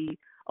we'll see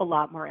a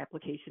lot more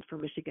applications for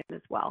Michigan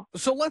as well.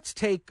 So let's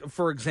take,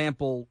 for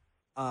example,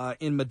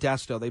 in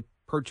Modesto, they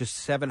purchased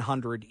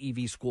 700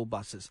 EV school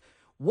buses.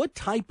 What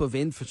type of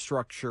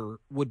infrastructure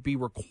would be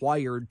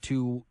required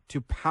to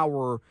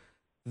power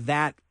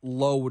that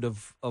load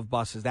of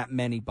buses, that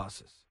many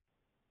buses?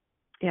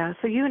 Yeah,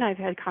 so you and I have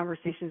had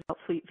conversations about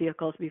fleet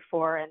vehicles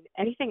before, and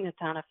anything that's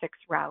on a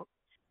fixed route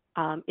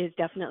is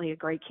definitely a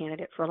great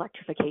candidate for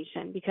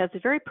electrification because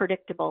it's very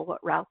predictable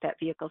what route that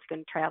vehicle is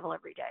going to travel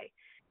every day.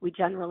 We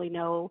generally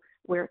know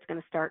where it's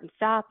going to start and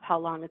stop, how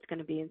long it's going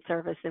to be in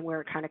service, and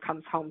where it kind of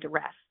comes home to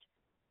rest.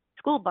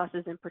 School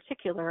buses in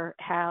particular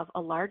have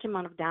a large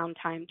amount of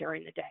downtime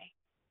during the day.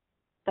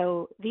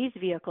 So these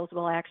vehicles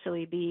will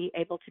actually be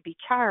able to be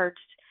charged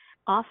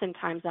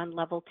oftentimes on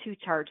level 2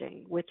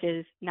 charging, which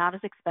is not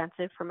as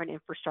expensive from an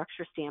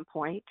infrastructure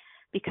standpoint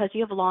because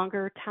you have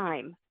longer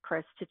time,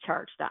 Chris, to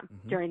charge them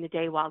during the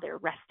day while they're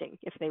resting,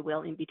 if they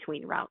will, in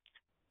between routes.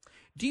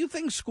 Do you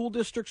think school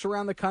districts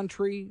around the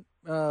country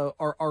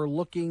are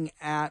looking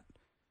at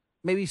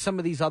maybe some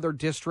of these other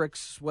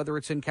districts, whether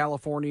it's in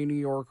California, New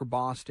York, or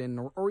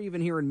Boston, or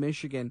even here in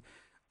Michigan?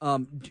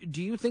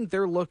 Do you think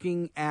they're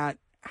looking at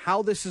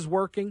how this is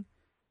working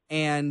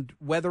and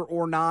whether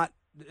or not,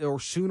 or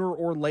sooner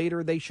or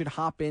later, they should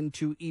hop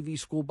into EV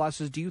school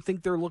buses? Do you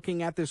think they're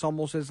looking at this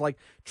almost as like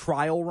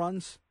trial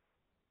runs?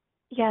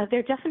 Yeah,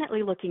 they're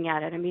definitely looking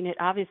at it. I mean, it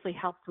obviously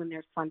helps when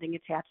there's funding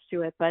attached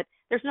to it, but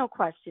there's no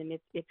question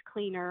it's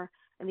cleaner.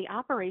 And the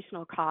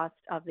operational cost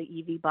of the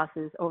EV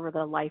buses over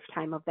the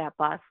lifetime of that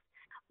bus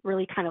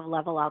really kind of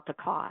level out the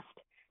cost.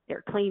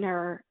 They're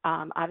cleaner.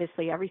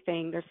 Obviously,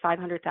 everything, there's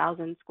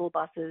 500,000 school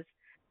buses,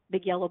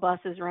 big yellow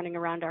buses running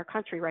around our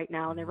country right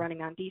now, and they're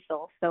running on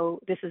diesel. So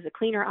this is a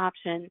cleaner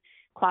option,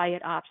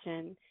 quiet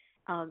option.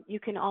 You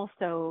can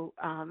also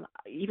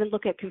even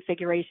look at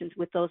configurations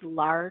with those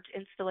large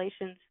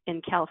installations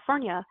in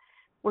California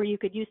where you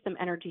could use some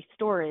energy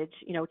storage,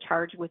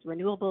 charge with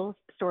renewables,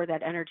 store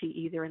that energy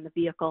either in the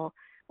vehicle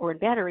or in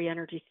battery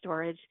energy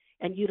storage,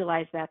 and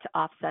utilize that to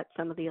offset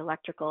some of the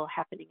electrical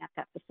happening at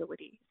that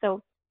facility.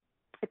 So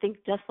I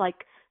think just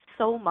like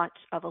so much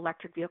of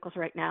electric vehicles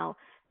right now,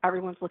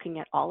 everyone's looking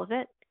at all of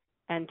it.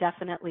 And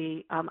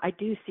definitely, I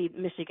do see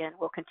Michigan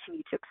will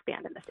continue to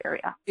expand in this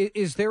area.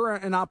 Is there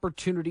an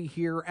opportunity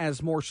here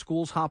as more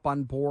schools hop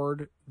on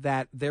board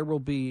that there will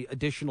be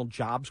additional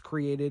jobs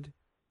created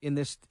in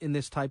this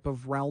type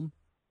of realm?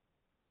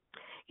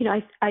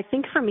 I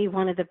think for me,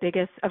 one of the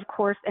biggest, of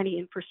course, any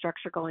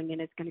infrastructure going in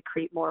is going to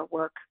create more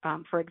work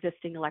for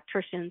existing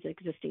electricians,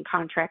 existing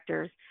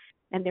contractors.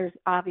 And there's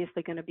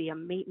obviously going to be a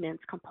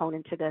maintenance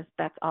component to this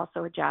that's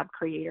also a job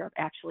creator of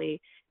actually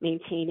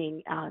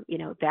maintaining,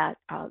 that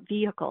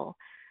vehicle.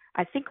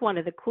 I think one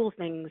of the cool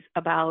things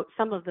about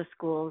some of the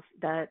schools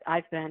that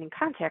I've been in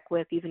contact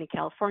with, even in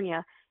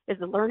California, is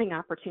the learning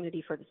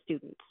opportunity for the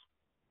students.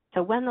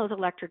 So when those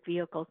electric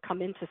vehicles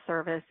come into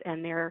service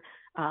and they're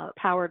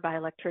powered by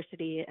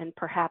electricity and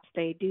perhaps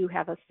they do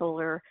have a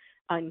solar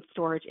and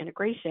storage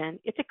integration,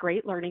 it's a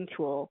great learning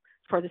tool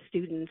for the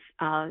students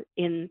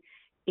in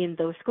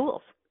those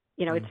schools.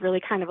 It's really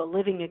kind of a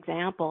living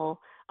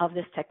example of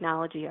this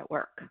technology at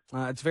work.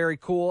 It's very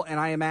cool, and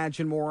I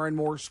imagine more and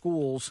more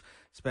schools,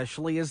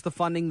 especially as the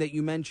funding that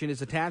you mentioned is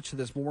attached to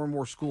this, more and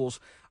more schools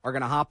are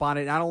going to hop on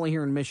it, not only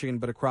here in Michigan,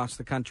 but across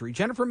the country.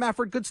 Jennifer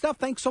Mefford, good stuff.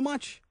 Thanks so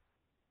much.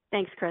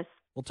 Thanks, Chris.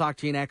 We'll talk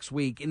to you next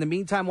week. In the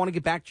meantime, I want to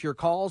get back to your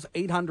calls,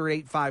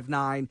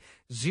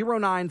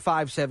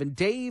 800-859-0957.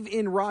 Dave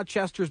in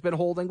Rochester's been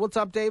holding. What's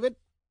up, David?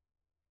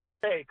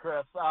 Hey,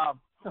 Chris. I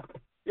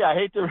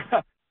hate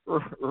to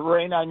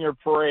rain on your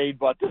parade,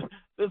 but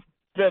this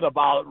bit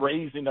about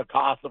raising the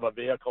cost of a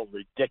vehicle is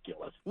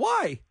ridiculous.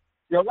 Why?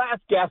 Your last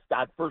guest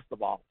got, first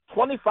of all,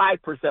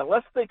 25%.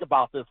 Let's think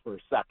about this for a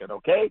second,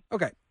 okay?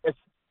 Okay. It's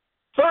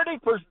 30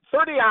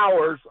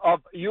 hours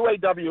of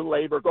UAW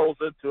labor goes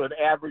into an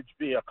average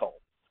vehicle.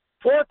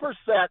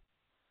 4%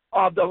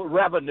 of the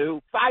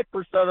revenue,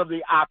 5% of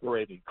the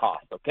operating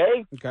cost,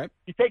 okay? Okay.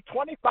 You take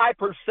 25%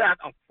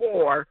 of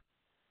 4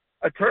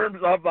 in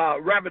terms of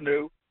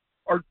revenue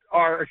or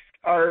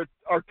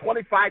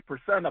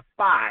 25% of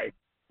 5.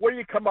 What do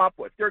you come up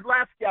with? Your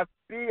last guess,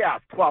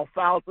 BS,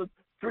 $12,000,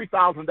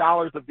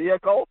 $3,000 a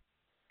vehicle.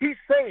 He's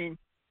saying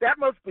that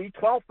must be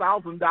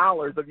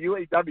 $12,000 of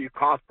UAW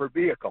cost per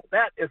vehicle.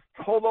 That is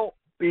total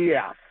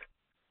BS.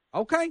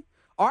 Okay.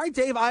 All right,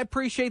 Dave, I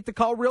appreciate the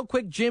call. Real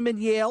quick, Jim in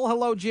Yale.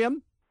 Hello,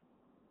 Jim.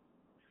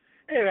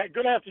 Hey,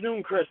 good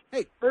afternoon, Chris.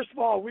 Hey. First of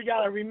all, we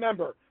got to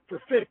remember,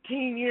 for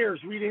 15 years,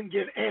 we didn't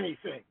get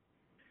anything.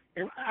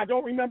 And I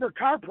don't remember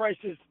car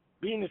prices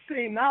being the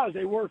same now as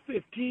they were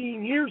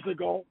 15 years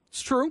ago.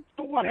 It's true.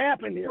 So what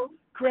happened here?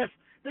 Chris,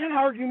 that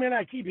argument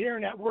I keep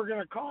hearing that we're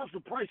going to cause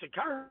the price of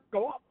cars to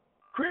go up.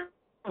 Chris,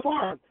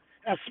 farm,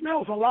 that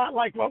smells a lot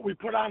like what we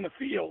put on the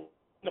field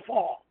in the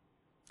fall.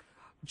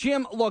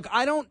 Jim, look,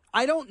 I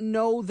don't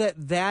know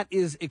that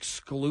is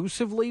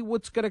exclusively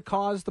what's going to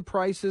cause the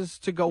prices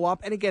to go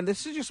up. And again,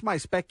 this is just my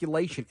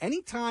speculation.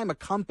 Anytime a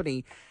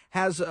company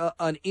has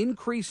an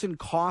increase in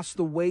cost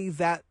the way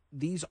that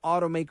these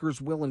automakers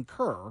will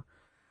incur,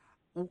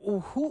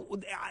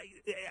 who,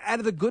 out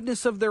of the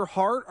goodness of their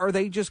heart, are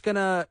they just going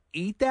to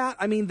eat that?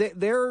 I mean,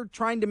 they're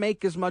trying to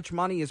make as much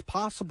money as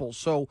possible.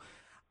 So,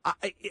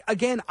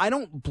 again, I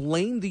don't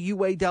blame the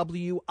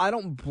UAW. I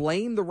don't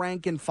blame the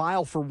rank and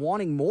file for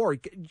wanting more.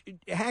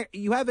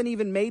 You haven't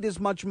even made as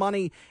much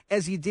money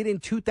as you did in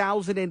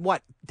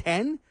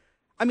 2010.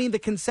 I mean, the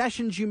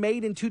concessions you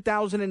made in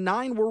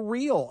 2009 were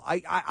real.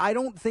 I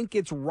don't think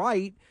it's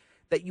right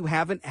that you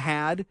haven't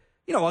had,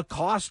 a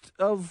cost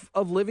of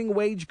living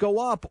wage go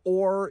up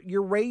or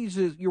your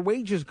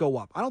wages go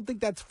up. I don't think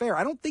that's fair.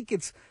 I don't think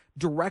it's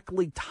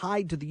directly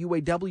tied to the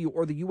UAW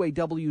or the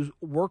UAW's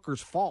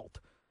workers' fault.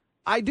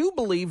 I do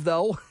believe,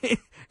 though,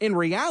 in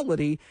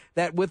reality,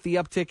 that with the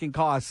uptick in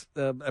costs,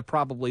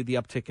 probably the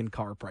uptick in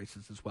car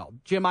prices as well.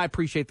 Jim, I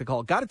appreciate the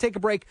call. Got to take a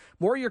break.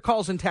 More of your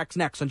calls and texts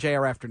next on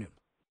JR Afternoon.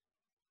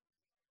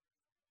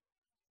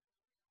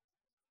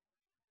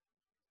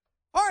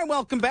 All right,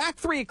 welcome back.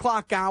 3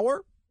 o'clock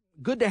hour.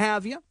 Good to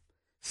have you.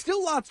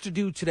 Still lots to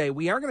do today.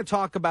 We are going to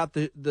talk about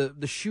the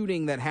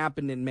shooting that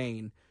happened in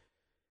Maine.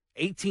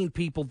 18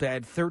 people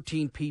dead,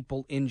 13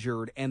 people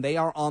injured, and they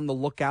are on the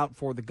lookout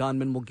for the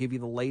gunman. We'll give you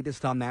the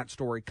latest on that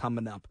story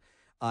coming up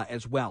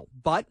as well.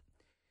 But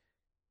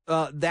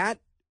that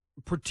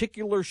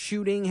particular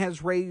shooting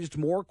has raised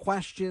more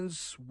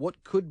questions.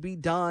 What could be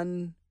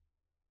done?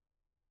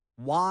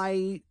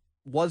 Why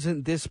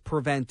wasn't this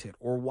prevented?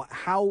 Or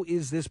how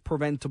is this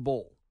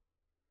preventable?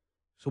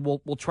 So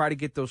we'll try to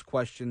get those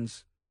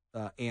questions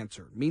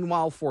answered.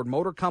 Meanwhile, Ford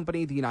Motor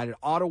Company, the United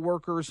Auto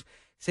Workers,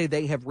 say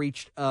they have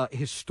reached a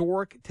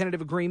historic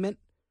tentative agreement.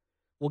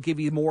 We'll give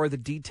you more of the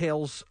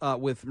details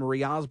with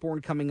Marie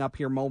Osborne coming up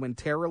here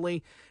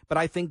momentarily. But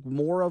I think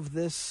more of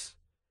the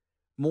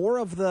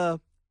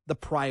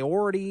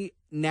priority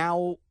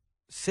now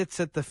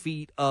sits at the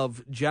feet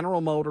of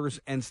General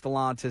Motors and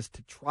Stellantis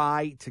to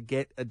try to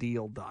get a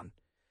deal done.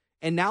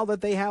 And now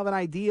that they have an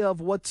idea of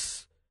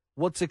what's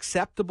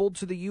acceptable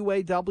to the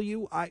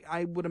UAW,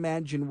 I would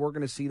imagine we're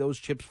going to see those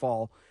chips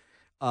fall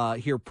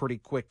here pretty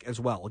quick as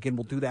well. Again,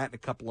 we'll do that in a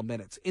couple of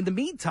minutes. In the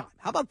meantime,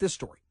 how about this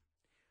story?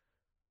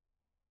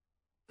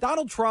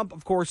 Donald Trump,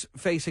 of course,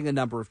 facing a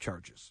number of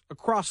charges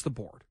across the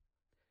board.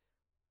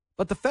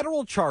 But the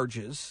federal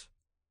charges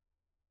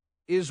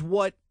is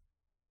what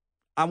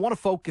I want to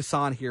focus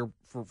on here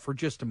for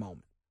just a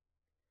moment.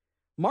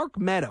 Mark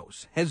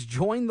Meadows has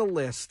joined the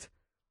list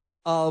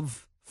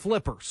of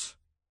flippers.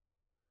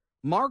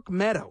 Mark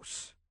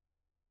Meadows,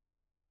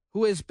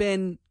 who has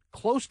been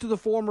close to the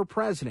former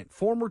president,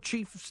 former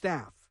chief of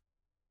staff.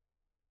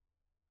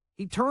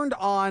 He turned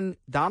on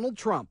Donald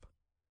Trump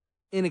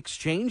in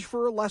exchange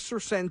for a lesser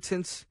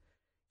sentence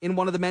in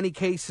one of the many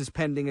cases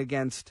pending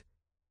against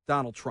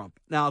Donald Trump.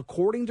 Now,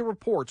 according to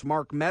reports,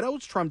 Mark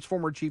Meadows, Trump's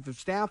former chief of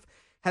staff,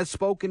 has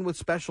spoken with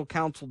special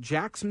counsel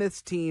Jack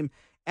Smith's team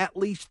at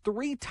least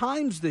 3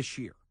 times this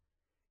year,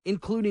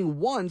 including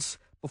once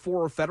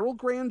before a federal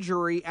grand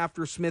jury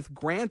after Smith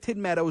granted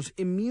Meadows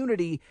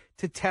immunity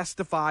to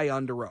testify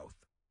under oath.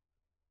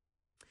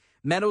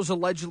 Meadows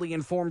allegedly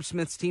informed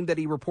Smith's team that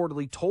he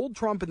reportedly told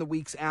Trump in the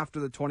weeks after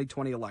the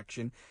 2020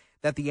 election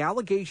that the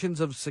allegations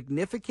of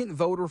significant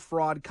voter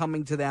fraud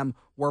coming to them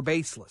were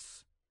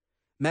baseless.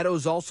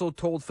 Meadows also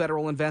told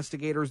federal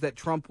investigators that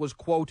Trump was,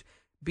 quote,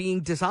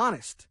 being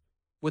dishonest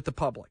with the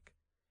public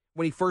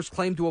when he first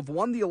claimed to have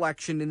won the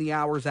election in the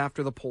hours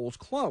after the polls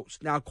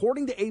closed. Now,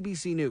 according to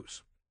ABC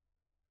News,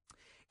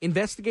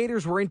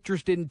 investigators were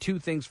interested in 2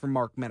 things from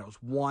Mark Meadows.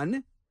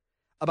 One,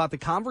 about the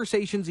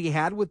conversations he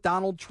had with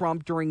Donald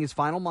Trump during his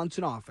final months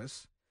in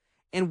office,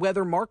 and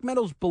whether Mark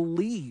Meadows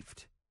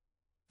believed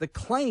the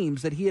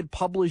claims that he had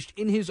published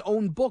in his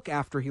own book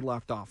after he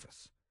left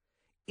office.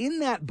 In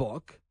that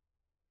book,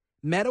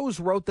 Meadows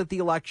wrote that the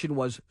election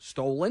was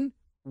stolen,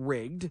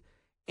 rigged,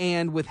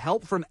 and with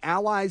help from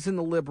allies in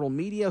the liberal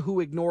media who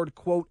ignored,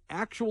 quote,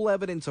 actual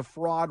evidence of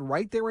fraud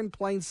right there in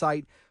plain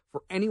sight,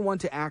 for anyone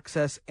to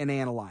access and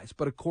analyze.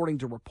 But according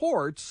to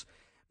reports,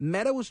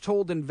 Meadows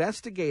told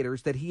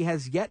investigators that he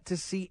has yet to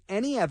see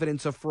any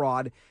evidence of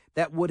fraud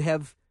that would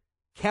have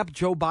kept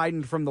Joe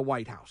Biden from the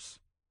White House.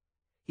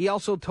 He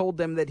also told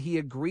them that he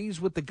agrees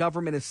with the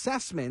government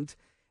assessment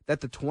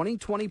that the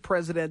 2020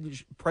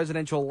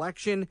 presidential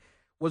election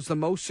was the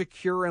most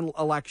secure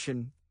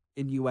election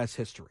in U.S.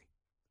 history.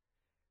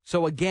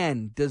 So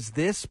again, does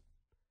this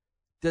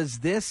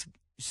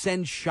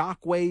send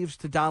shockwaves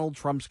to Donald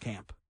Trump's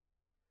camp?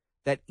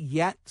 That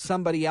yet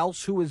somebody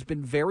else who has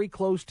been very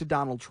close to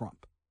Donald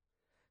Trump,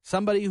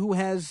 somebody who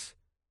has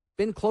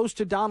been close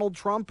to Donald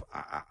Trump,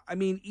 I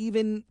mean,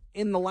 even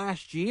in the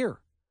last year,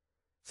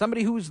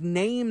 somebody who's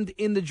named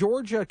in the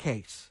Georgia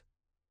case,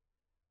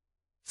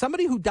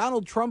 somebody who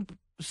Donald Trump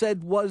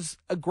said was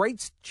a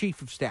great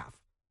chief of staff,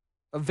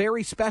 a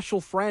very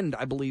special friend,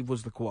 I believe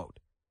was the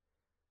quote.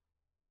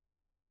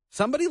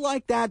 Somebody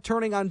like that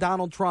turning on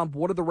Donald Trump,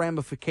 what are the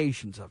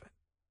ramifications of it?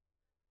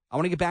 I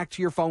want to get back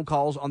to your phone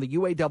calls on the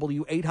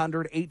UAW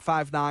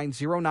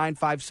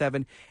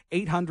 800-859-0957,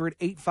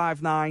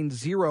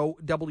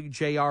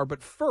 800-859-0WJR.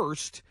 But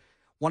first,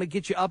 want to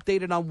get you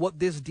updated on what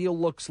this deal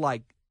looks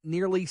like.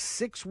 Nearly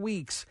 6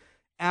 weeks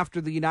after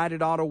the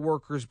United Auto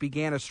Workers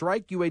began a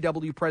strike,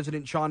 UAW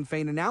President Shawn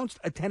Fain announced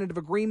a tentative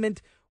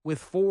agreement with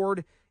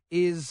Ford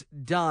is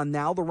done.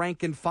 Now the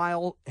rank and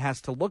file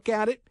has to look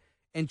at it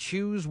and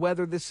choose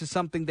whether this is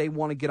something they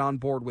want to get on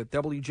board with.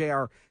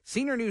 WJR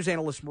senior news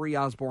analyst Marie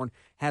Osborne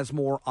has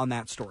more on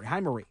that story. Hi,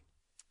 Marie.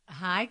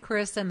 Hi,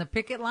 Chris. And the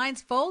picket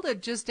lines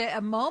folded just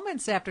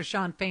moments after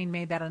Shawn Fain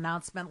made that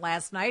announcement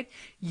last night.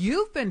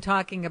 You've been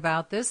talking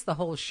about this the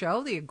whole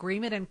show. The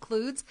agreement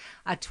includes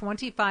a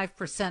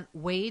 25%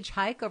 wage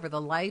hike over the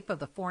life of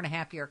the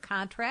 4.5-year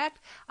contract,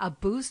 a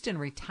boost in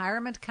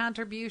retirement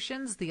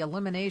contributions, the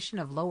elimination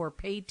of lower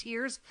pay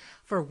tiers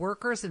for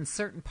workers in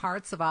certain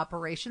parts of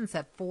operations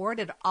at Ford.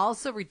 It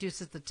also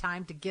reduces the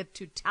time to get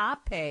to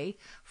top pay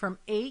from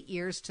 8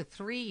 years to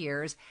 3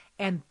 years.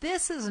 And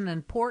this is an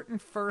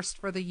important first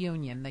for the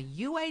union. The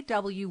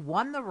UAW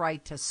won the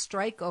right to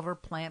strike over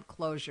plant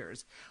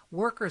closures.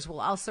 Workers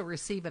will also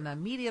receive an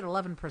immediate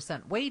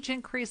 11% wage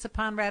increase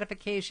upon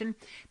ratification.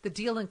 The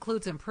deal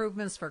includes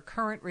improvements for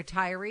current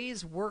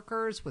retirees,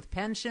 workers with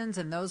pensions,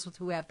 and those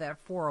who have their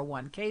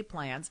 401k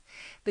plans.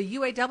 The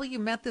UAW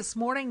met this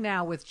morning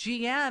now with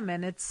GM,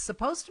 and it's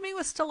supposed to meet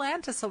with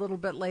Stellantis a little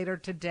bit later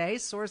today.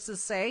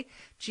 Sources say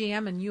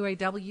GM and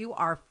UAW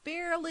are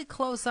fairly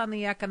close on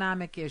the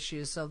economic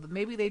issues, so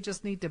maybe they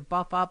just need to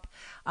buff up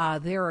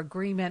their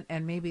agreement,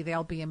 and maybe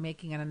they'll be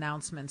making an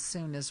announcement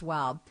soon as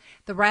well.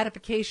 The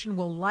ratification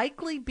will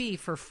likely be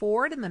for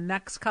Ford in the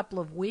next couple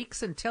of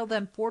weeks. Until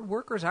then, Ford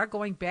workers are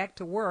going back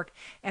to work.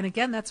 And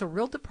again, that's a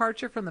real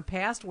departure from the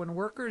past when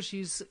workers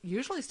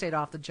usually stayed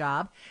off the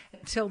job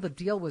until the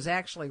deal was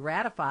actually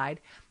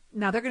ratified.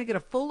 Now, they're going to get a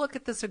full look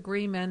at this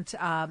agreement,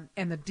 and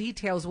the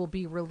details will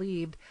be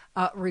revealed.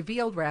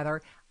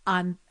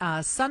 On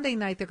Sunday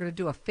night, they're going to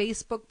do a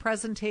Facebook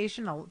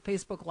presentation, a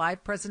Facebook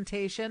Live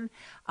presentation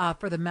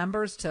for the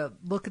members to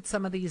look at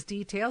some of these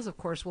details. Of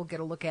course, we'll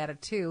get a look at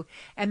it, too.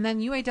 And then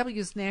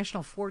UAW's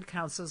National Ford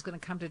Council is going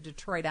to come to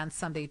Detroit on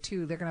Sunday,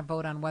 too. They're going to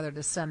vote on whether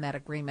to send that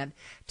agreement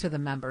to the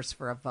members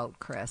for a vote,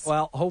 Chris.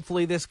 Well,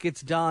 hopefully this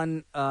gets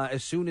done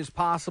as soon as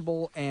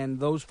possible, and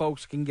those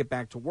folks can get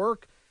back to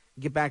work,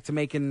 get back to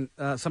making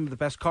some of the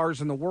best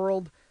cars in the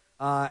world.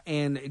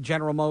 And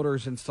General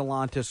Motors and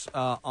Stellantis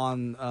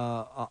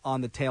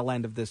on the tail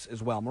end of this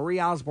as well.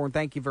 Marie Osborne,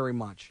 thank you very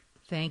much.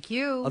 Thank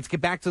you. Let's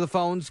get back to the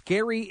phones.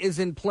 Gary is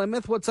in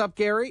Plymouth. What's up,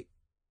 Gary?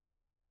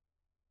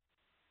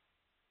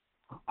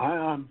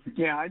 I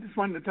just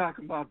wanted to talk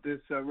about this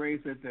raise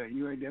that the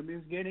UAW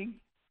is getting.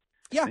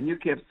 Yeah. And you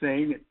kept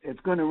saying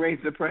it's going to raise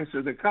the price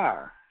of the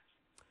car.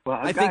 Well,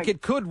 I think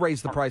it could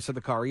raise the price of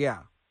the car,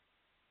 yeah.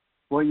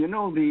 Well,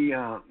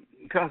 the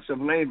cost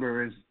of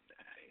labor is,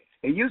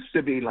 it used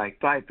to be like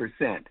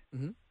 5%.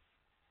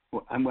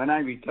 When I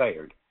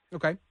retired.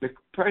 Okay. The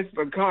price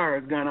of a car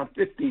has gone up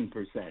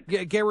 15%.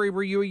 Yeah, Gary,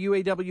 were you a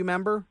UAW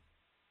member?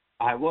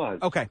 I was.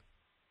 Okay.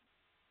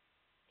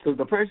 So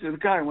the price of the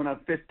car went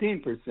up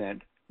 15%.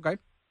 Okay.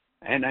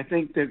 And I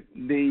think that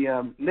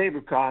the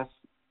labor costs,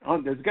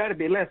 there's got to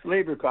be less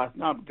labor costs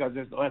now because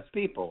there's less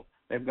people.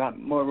 They've got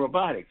more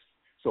robotics.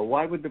 So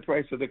why would the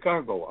price of the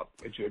car go up?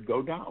 It should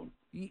go down.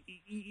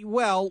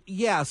 Well,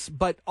 yes,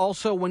 but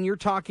also when you're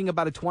talking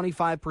about a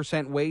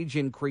 25% wage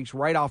increase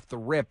right off the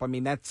rip, I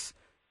mean that's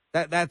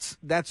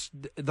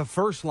the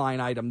first line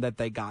item that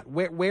they got.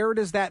 Where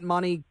does that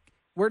money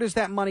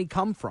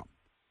come from?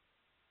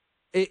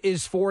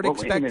 Is Ford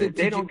expected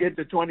to? They don't get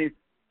the 25%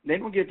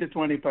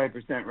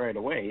 right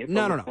away. It's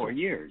no. 4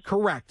 years.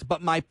 Correct,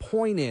 but my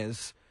point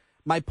is,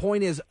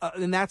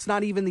 and that's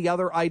not even the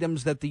other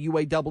items that the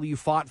UAW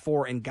fought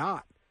for and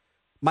got.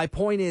 My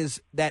point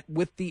is that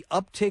with the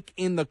uptick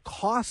in the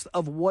cost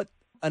of what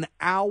an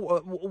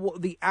hour,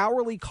 the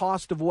hourly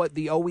cost of what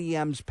the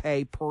OEMs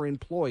pay per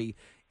employee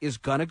is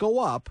going to go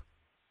up.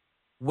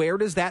 Where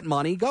does that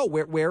money go?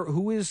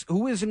 Who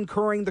is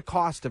incurring the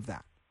cost of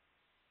that?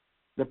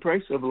 the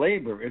price of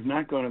labor is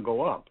not going to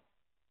go up.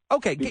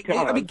 Okay,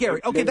 I mean,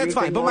 Gary, okay, that's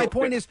fine. But my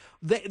point is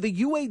the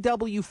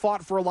UAW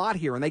fought for a lot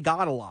here, and they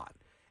got a lot.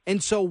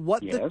 And so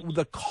what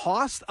the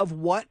cost of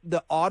what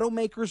the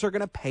automakers are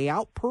going to pay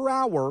out per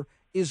hour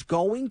is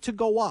going to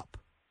go up,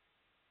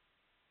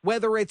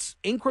 whether it's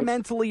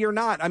incrementally or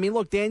not. I mean,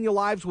 look, Daniel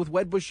Ives with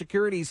Wedbush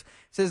Securities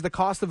says the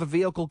cost of a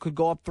vehicle could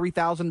go up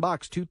 $3,000,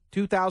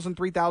 $2,000,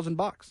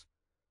 $3,000.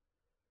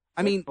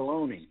 I mean,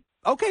 baloney.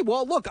 Okay,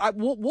 well, look,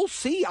 we'll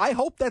see. I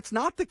hope that's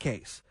not the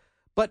case.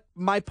 But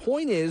my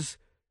point is,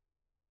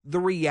 the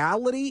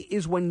reality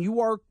is when you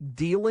are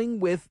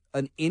dealing with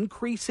an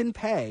increase in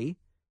pay,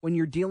 when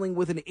you're dealing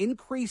with an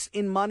increase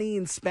in money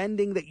and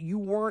spending that you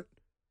weren't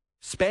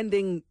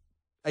spending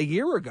a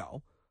year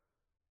ago,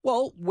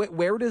 well,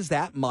 where does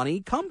that money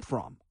come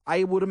from?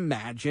 I would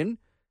imagine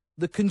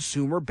the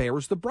consumer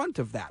bears the brunt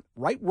of that.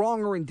 Right,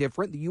 wrong, or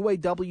indifferent, the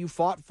UAW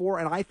fought for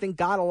and I think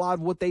got a lot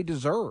of what they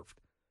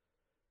deserved.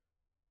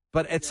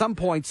 But at some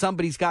point,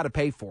 somebody's got to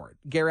pay for it.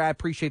 Gary, I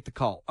appreciate the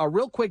call.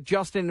 Real quick,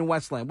 Justin in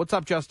Westland. What's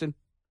up, Justin?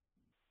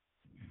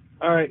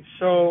 All right,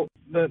 so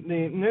the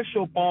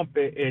initial bump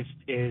is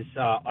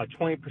a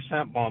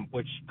 20% bump,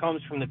 which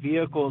comes from the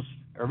vehicles.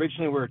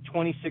 Originally, were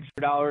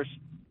 $2,600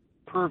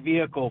 per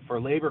vehicle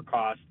for labor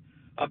costs,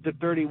 up to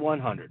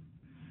 $3,100.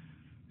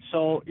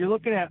 So you're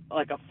looking at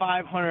like a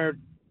 $500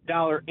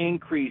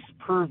 increase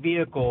per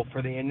vehicle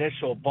for the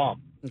initial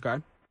bump.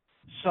 Okay.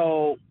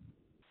 So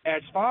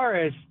as far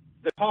as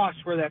the cost,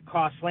 where that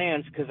cost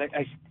lands, because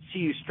I see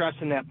you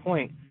stressing that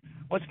point,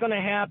 what's going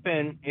to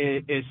happen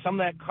is some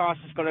of that cost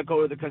is going to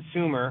go to the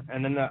consumer,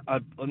 and then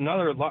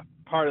another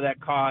part of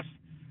that cost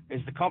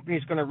is the company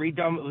is going to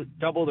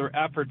redouble their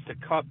efforts to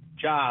cut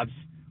jobs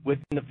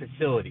within the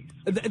facilities.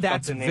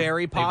 That's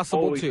very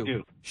possible too.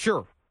 Do.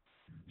 Sure.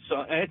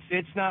 So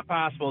it's not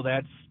possible.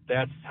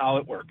 That's how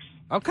it works.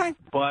 Okay.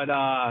 But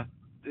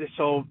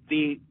so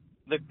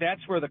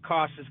that's where the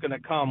cost is going to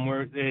come.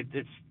 Where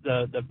it's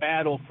the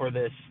battle for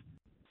this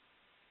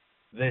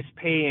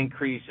pay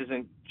increase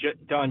isn't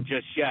done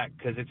just yet,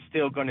 because it's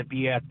still going to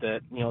be at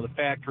the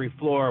factory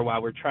floor while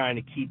we're trying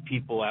to keep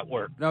people at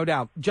work. No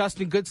doubt.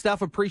 Justin, good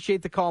stuff.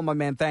 Appreciate the call, my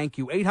man. Thank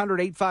you.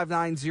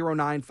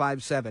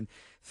 800-859-0957.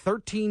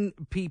 13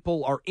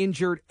 people are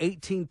injured.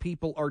 18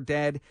 people are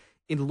dead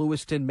in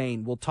Lewiston,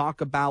 Maine. We'll talk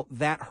about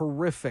that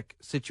horrific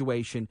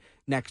situation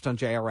next on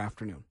JR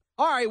Afternoon.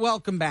 All right,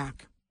 welcome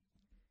back.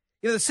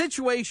 The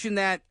situation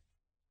that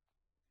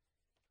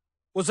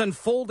was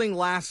unfolding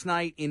last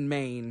night in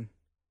Maine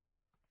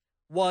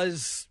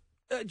was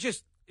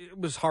it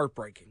was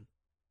heartbreaking.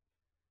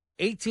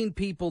 18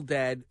 people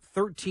dead,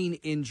 13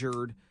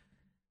 injured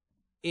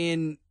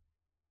in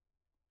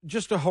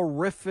just a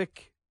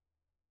horrific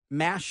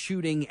mass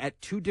shooting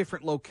at two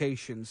different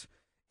locations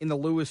in the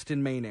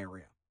Lewiston, Maine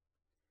area.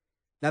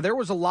 Now, there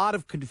was a lot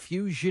of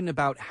confusion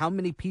about how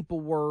many people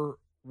were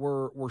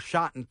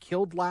shot and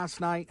killed last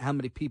night, how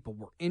many people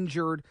were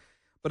injured.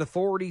 But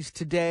authorities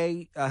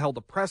today held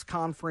a press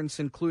conference,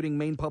 including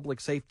Maine Public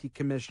Safety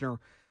Commissioner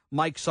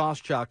Mike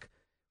Soschuk,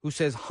 who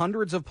says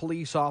hundreds of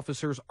police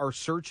officers are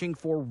searching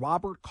for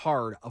Robert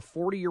Card, a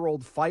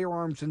 40-year-old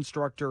firearms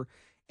instructor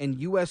and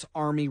U.S.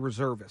 Army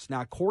reservist.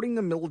 Now, according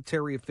to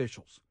military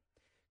officials,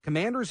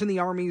 commanders in the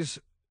Army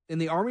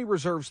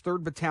Reserve's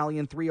 3rd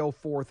Battalion,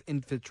 304th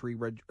Infantry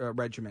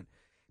Regiment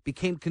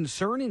became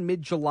concerned in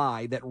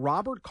mid-July that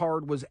Robert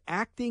Card was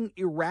acting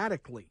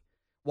erratically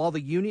while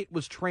the unit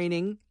was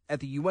training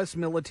at the U.S.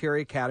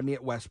 Military Academy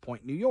at West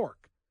Point, New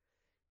York.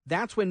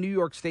 That's when New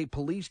York State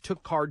Police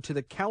took Card to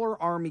the Keller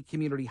Army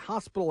Community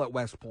Hospital at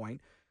West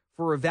Point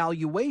for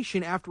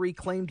evaluation after he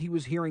claimed he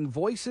was hearing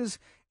voices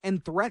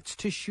and threats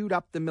to shoot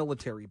up the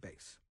military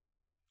base.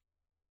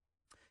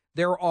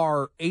 There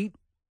are 8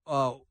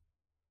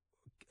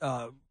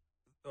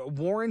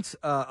 warrants.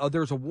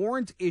 There's a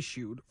warrant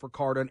issued for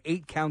Card on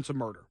 8 counts of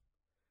murder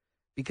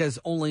because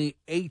only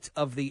 8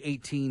 of the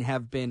 18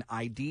 have been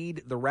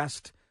ID'd. The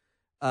rest,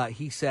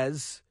 he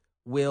says,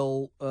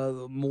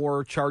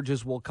 more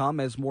charges will come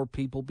as more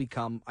people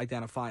become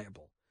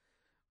identifiable.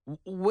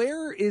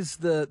 Where is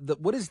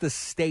what is the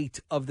state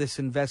of this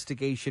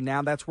investigation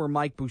now? That's where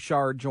Mike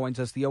Bouchard joins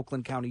us, the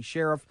Oakland County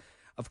Sheriff,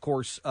 of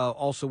course,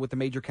 also with the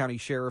Major County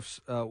Sheriffs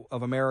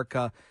of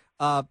America.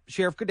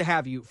 Sheriff, good to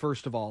have you,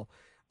 first of all.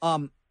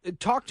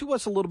 Talk to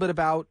us a little bit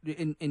about,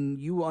 and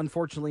you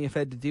unfortunately have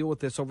had to deal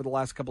with this over the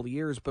last couple of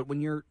years, but when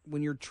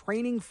you're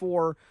training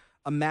for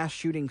a mass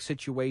shooting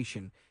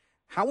situation,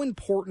 how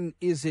important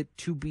is it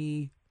to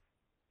be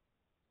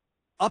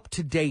up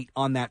to date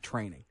on that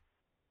training?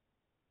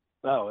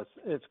 Oh,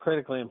 it's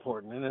critically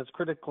important, and it's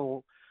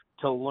critical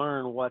to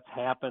learn what's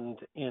happened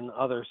in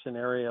other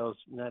scenarios,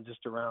 not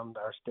just around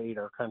our state,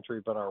 our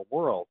country, but our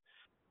world.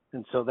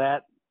 And so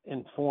that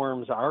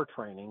informs our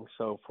training.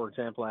 So, for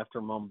example, after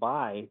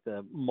Mumbai,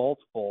 the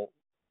multiple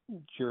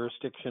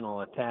jurisdictional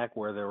attack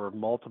where there were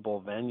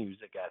multiple venues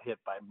that got hit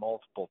by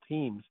multiple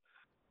teams,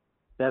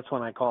 that's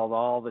when I called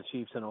all the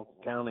chiefs in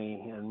Oakland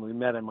County, and we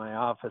met in my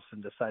office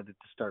and decided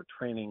to start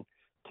training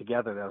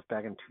together. That was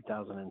back in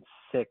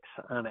 2006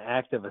 on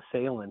active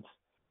assailants,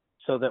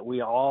 so that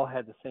we all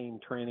had the same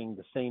training,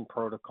 the same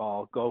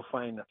protocol. Go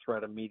find the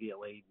threat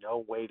immediately.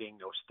 No waiting,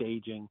 no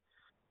staging.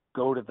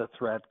 Go to the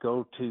threat.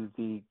 Go to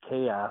the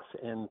chaos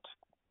and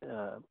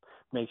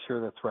make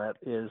sure the threat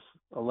is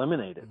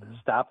eliminated.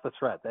 Stop the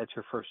threat. That's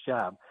your first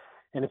job.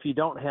 And if you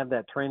don't have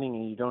that training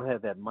and you don't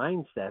have that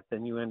mindset,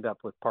 then you end up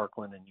with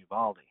Parkland and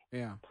Uvalde.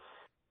 Yeah.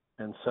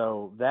 And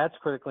so that's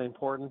critically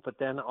important. But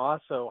then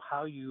also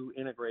how you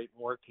integrate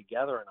and work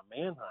together in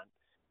a manhunt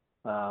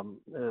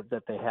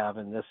that they have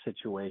in this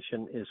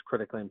situation is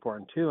critically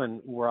important too.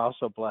 And we're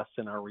also blessed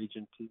in our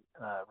region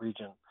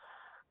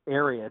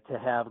area to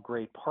have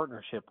great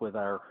partnership with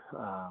our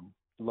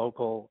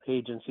local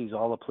agencies.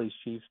 All the police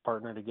chiefs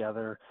partner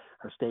together,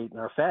 our state and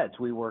our feds.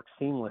 We work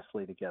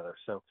seamlessly together.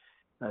 So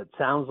it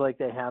sounds like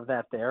they have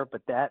that there,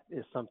 but that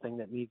is something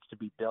that needs to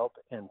be built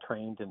and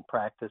trained and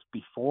practiced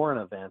before an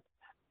event,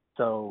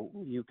 so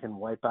you can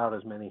wipe out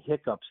as many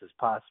hiccups as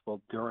possible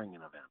during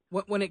an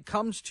event. When it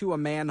comes to a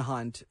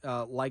manhunt,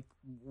 like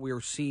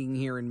we're seeing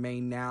here in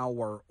Maine now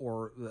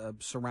or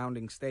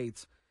surrounding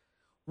states,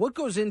 what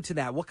goes into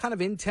that? What kind of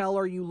intel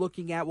are you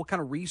looking at? What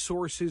kind of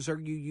resources are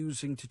you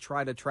using to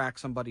try to track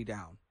somebody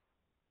down?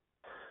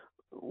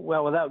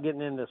 Well, without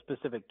getting into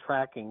specific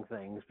tracking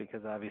things,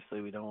 because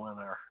obviously we don't want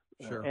our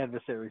Sure.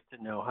 adversaries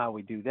to know how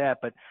we do that.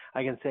 But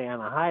I can say on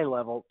a high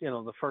level,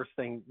 the first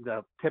thing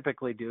they'll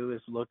typically do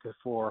is look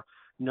for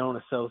known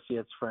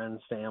associates,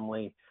 friends,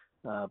 family,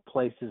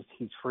 places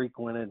he's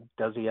frequented.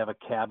 Does he have a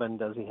cabin?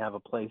 Does he have a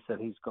place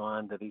that he's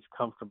gone, that he's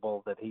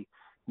comfortable, that he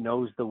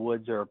knows the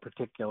woods or a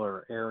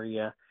particular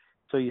area?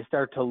 So you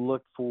start to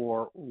look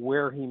for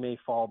where he may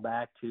fall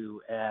back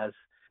to as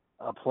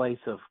a place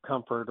of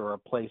comfort or a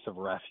place of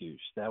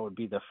refuge. That would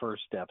be the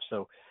first step.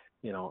 So,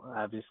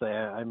 obviously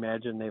I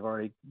imagine they've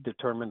already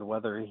determined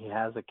whether he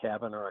has a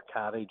cabin or a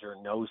cottage or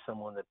knows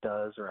someone that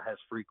does or has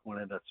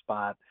frequented a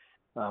spot,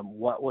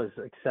 what was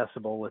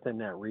accessible within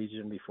that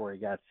region before he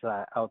got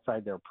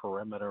outside their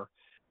perimeter.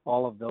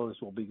 All of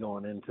those will be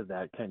going into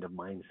that kind of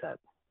mindset.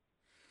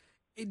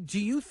 Do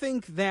you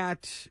think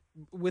that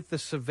with the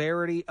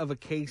severity of a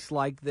case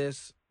like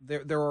this,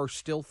 there are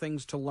still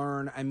things to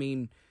learn? I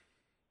mean,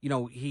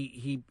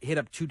 he hit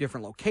up 2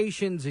 different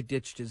locations. He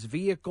ditched his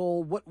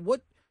vehicle.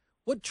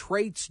 What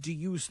traits do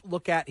you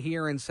look at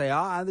here and say,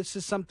 this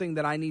is something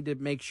that I need to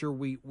make sure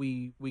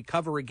we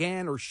cover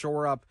again or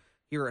shore up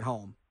here at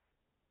home?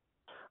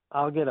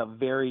 I'll get a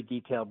very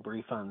detailed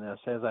brief on this,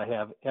 as I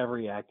have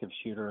every active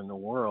shooter in the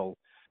world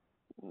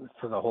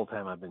for the whole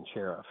time I've been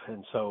sheriff.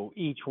 And so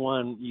each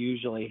one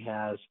usually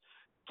has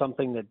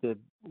something that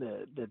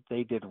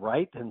they did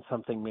right and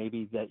something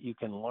maybe that you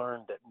can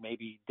learn that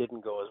maybe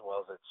didn't go as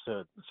well as it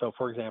should. So,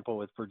 for example,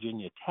 with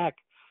Virginia Tech,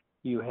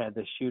 you had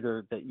the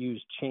shooter that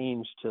used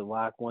chains to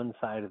lock one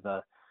side of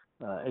the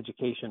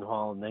education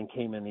hall and then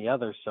came in the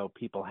other, so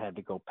people had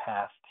to go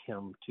past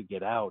him to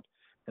get out.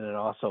 And it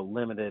also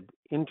limited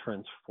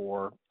entrance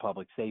for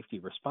public safety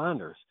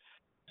responders.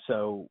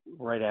 So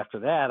right after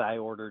that, I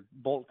ordered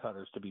bolt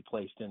cutters to be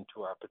placed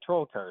into our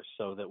patrol cars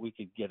so that we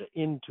could get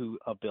into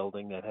a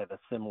building that had a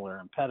similar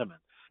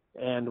impediment.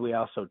 And we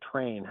also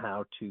train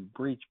how to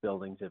breach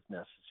buildings if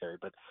necessary.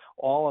 But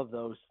all of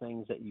those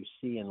things that you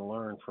see and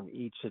learn from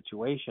each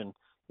situation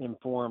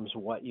informs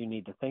what you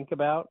need to think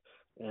about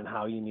and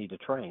how you need to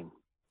train.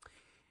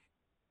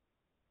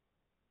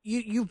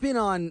 You've been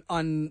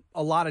on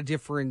a lot of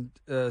different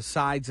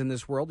sides in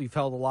this world. You've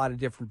held a lot of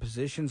different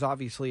positions.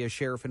 Obviously, as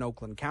sheriff in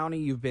Oakland County,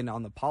 you've been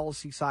on the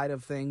policy side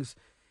of things.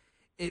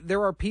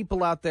 There are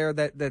people out there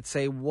that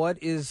say, what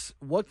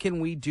can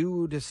we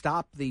do to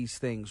stop these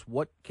things?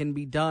 What can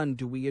be done?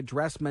 Do we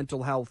address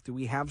mental health? Do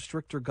we have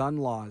stricter gun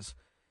laws?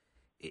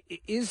 What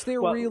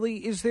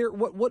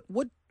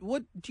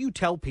do you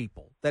tell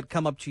people that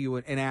come up to you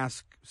and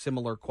ask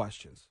similar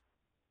questions?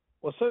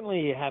 Well, certainly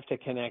you have to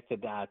connect the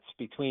dots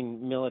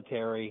between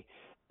military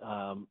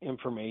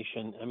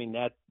information. I mean,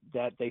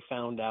 that they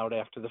found out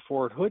after the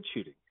Fort Hood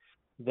shooting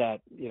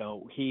that,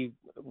 he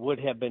would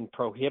have been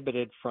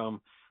prohibited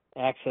from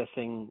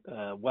accessing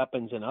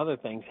weapons and other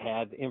things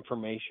had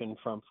information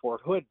from Fort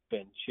Hood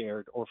been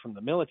shared or from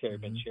the military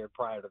been shared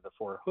prior to the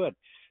Fort Hood.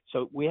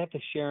 So we have to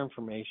share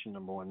information,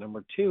 number one.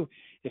 Number two,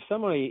 if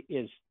somebody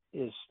is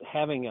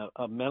having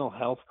a mental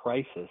health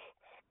crisis,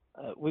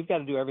 we've got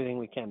to do everything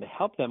we can to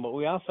help them, but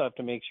we also have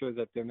to make sure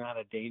that they're not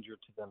a danger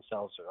to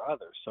themselves or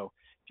others. So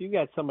if you've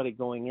got somebody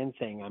going in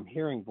saying, I'm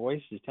hearing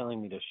voices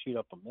telling me to shoot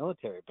up a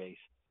military base,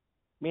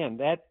 man,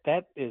 that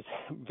is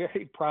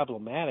very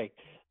problematic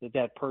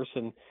that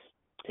person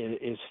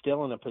is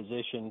still in a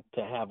position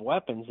to have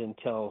weapons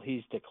until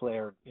he's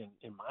declared,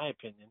 in my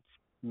opinion,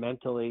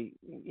 mentally,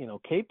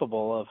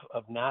 capable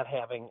of not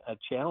having a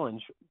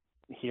challenge,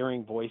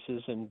 hearing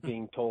voices and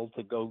being told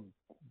to go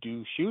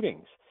do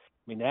shootings.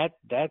 I mean,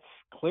 that's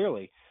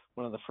clearly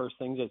one of the first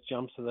things that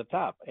jumps to the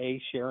top.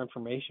 A, share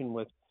information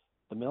with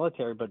the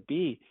military, but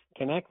B,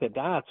 connect the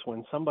dots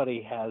when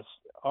somebody has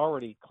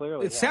already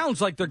clearly. It sounds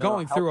like they're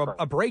going through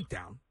a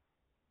breakdown.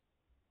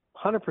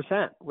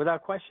 100%,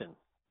 without question.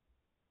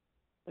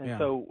 And Yeah.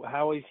 so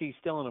how is he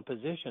still in a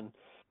position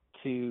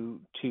to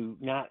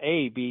not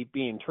A, be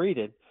being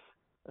treated,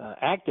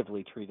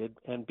 actively treated,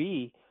 and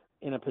B,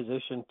 in a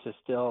position to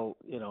still,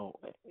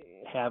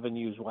 have and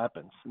use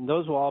weapons. And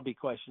those will all be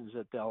questions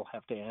that they'll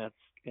have to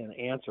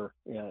answer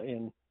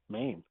in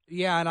Maine.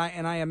 Yeah,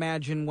 and I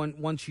imagine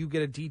once you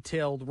get a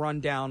detailed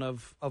rundown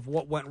of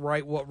what went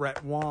right, what went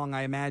wrong,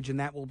 I imagine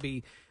that will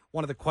be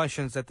one of the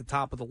questions at the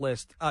top of the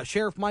list.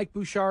 Sheriff Mike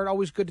Bouchard,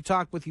 always good to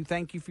talk with you.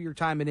 Thank you for your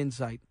time and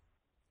insight.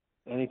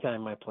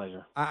 Anytime, my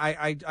pleasure.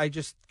 I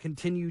just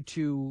continue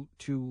to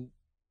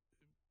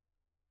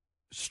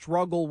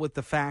struggle with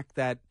the fact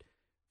that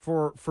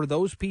for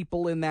those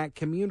people in that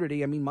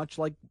community, I mean, much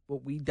like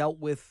what we dealt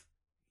with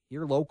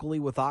here locally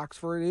with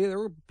Oxford, there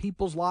are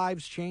people's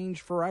lives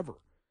changed forever.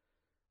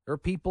 There are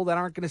people that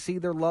aren't going to see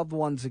their loved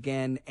ones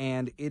again,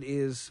 and it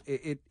is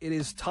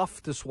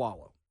tough to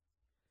swallow.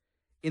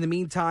 In the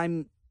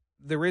meantime,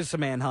 there is a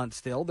manhunt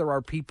still. There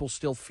are people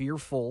still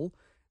fearful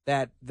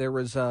that there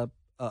is a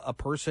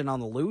person on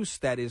the loose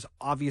that is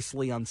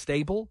obviously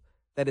unstable,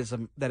 that is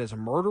a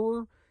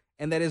murderer,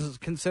 and that is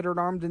considered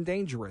armed and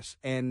dangerous.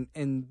 And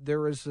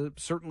there is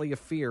certainly a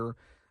fear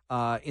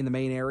in the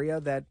Maine area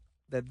that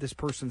this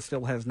person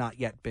still has not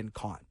yet been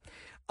caught.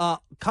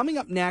 Coming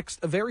up next,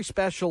 a very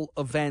special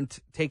event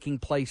taking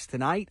place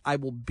tonight. I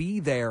will be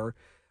there,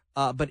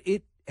 but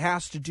it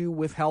has to do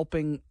with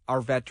helping our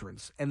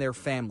veterans and their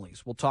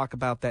families. We'll talk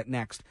about that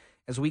next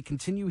as we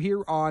continue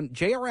here on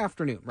JR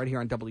Afternoon, right here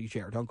on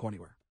WJR. Don't go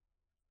anywhere.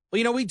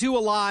 Well, we do a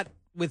lot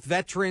with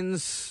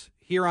veterans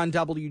here on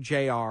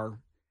WJR,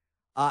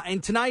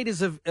 and tonight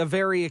is a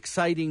very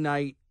exciting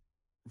night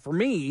for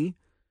me.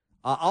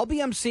 I'll be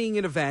emceeing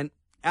an event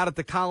out at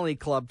the Colony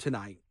Club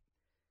tonight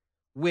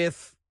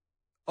with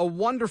a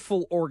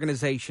wonderful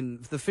organization,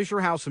 the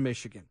Fisher House of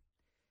Michigan.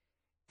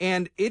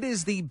 And it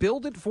is the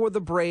Build It for the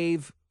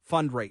Brave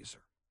fundraiser.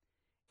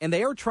 And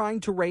they are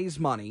trying to raise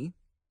money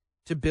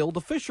to build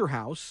a Fisher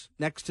House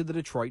next to the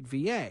Detroit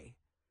VA.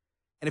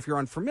 And if you're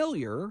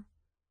unfamiliar,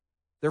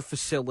 they're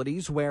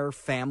facilities where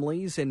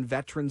families and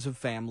veterans of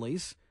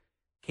families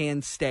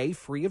can stay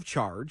free of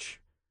charge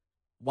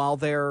while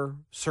their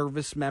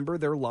service member,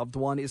 their loved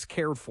one, is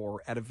cared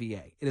for at a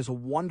VA. It is a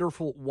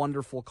wonderful,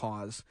 wonderful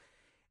cause.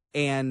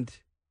 And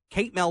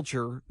Kate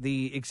Melcher,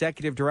 the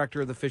executive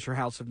director of the Fisher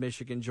House of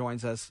Michigan,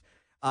 joins us,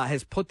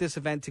 has put this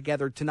event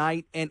together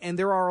tonight. And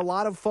there are a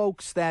lot of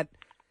folks that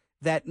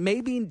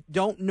maybe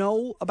don't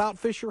know about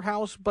Fisher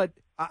House, but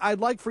I'd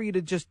like for you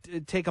to just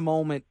take a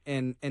moment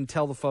and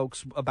tell the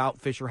folks about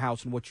Fisher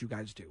House and what you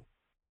guys do.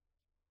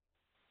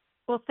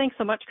 Well, thanks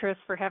so much, Chris,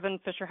 for having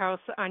Fisher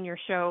House on your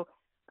show.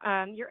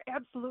 You're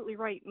absolutely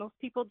right. Most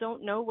people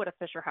don't know what a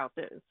Fisher House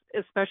is,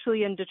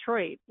 especially in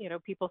Detroit.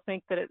 People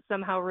think that it's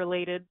somehow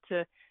related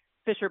to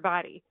Fisher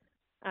Body.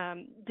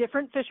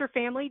 Different Fisher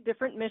family,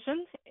 different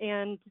mission,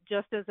 and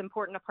just as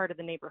important a part of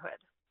the neighborhood.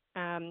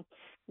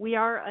 We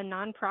are a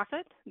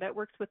nonprofit that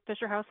works with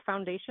Fisher House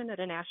Foundation at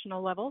a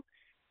national level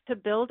to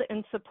build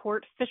and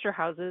support Fisher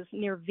Houses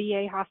near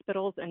VA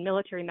hospitals and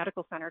military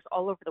medical centers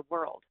all over the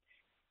world.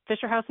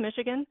 Fisher House,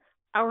 Michigan,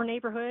 our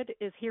neighborhood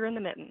is here in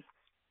the mitten.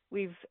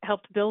 We've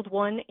helped build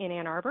one in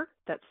Ann Arbor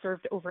that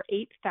served over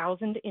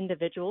 8,000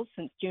 individuals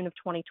since June of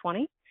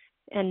 2020.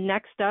 And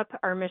next up,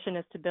 our mission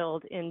is to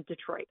build in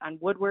Detroit on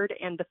Woodward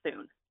and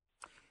Bethune.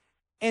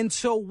 And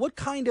so what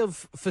kind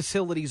of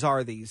facilities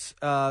are these?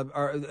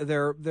 Are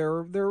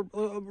they're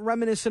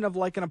reminiscent of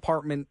like an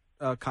apartment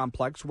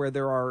complex where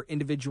there are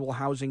individual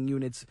housing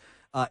units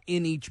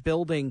in each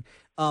building.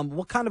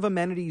 What kind of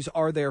amenities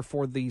are there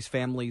for these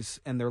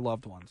families and their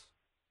loved ones?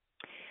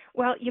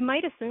 Well, you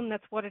might assume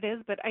that's what it is,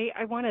 but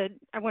I want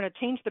to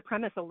change the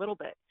premise a little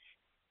bit.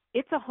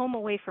 It's a home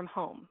away from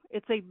home.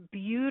 It's a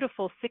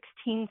beautiful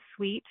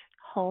 16-suite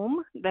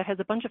home that has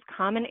a bunch of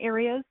common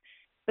areas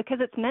because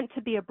it's meant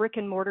to be a brick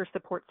and mortar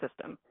support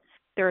system.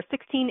 There are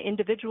 16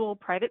 individual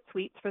private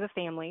suites for the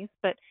families,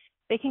 but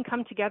they can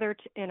come together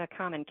in a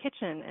common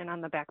kitchen and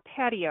on the back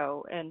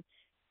patio. And,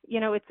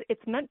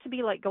 it's meant to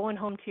be like going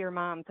home to your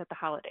mom's at the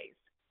holidays.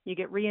 You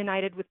get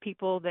reunited with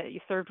people that you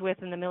served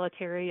with in the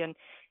military. And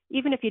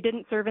even if you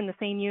didn't serve in the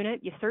same unit,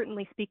 you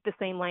certainly speak the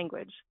same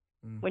language.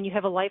 When you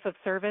have a life of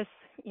service,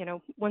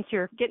 once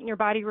you're getting your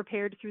body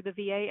repaired through the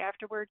VA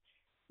afterward,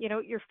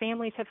 your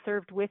families have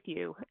served with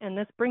you. And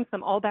this brings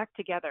them all back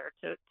together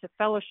to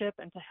fellowship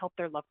and to help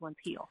their loved ones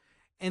heal.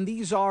 And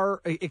these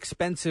are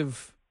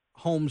expensive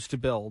homes to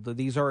build.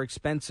 These are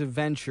expensive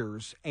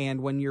ventures.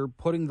 And when you're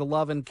putting the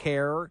love and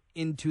care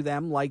into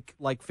them,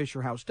 like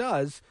Fisher House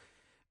does,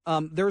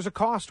 there's a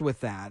cost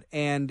with that.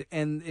 And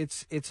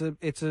it's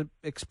a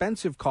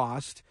expensive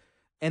cost.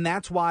 And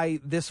that's why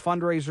this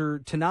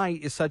fundraiser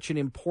tonight is such an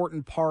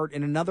important part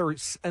and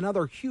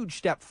another huge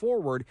step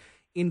forward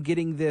in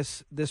getting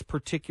this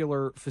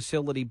particular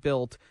facility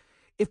built.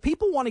 If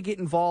people want to get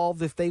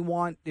involved, if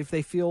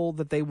they feel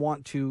that they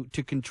want to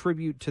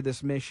contribute to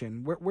this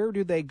mission, where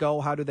do they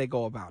go? How do they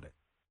go about it?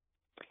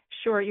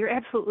 Sure, you're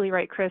absolutely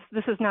right, Chris.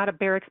 This is not a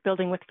barracks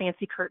building with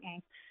fancy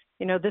curtains.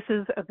 This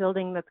is a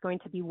building that's going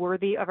to be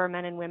worthy of our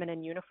men and women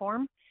in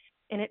uniform.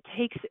 And it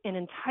takes an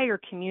entire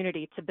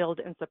community to build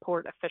and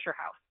support a Fisher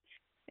House.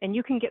 And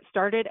you can get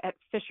started at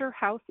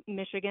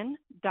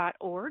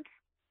fisherhousemichigan.org.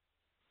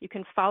 You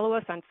can follow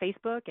us on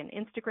Facebook and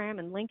Instagram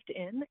and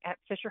LinkedIn at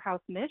Fisher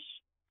House Mich,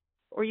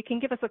 or you can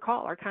give us a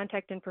call. Our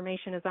contact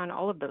information is on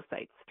all of those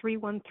sites,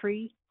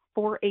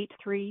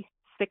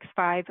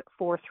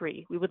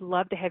 313-483-6543. We would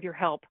love to have your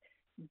help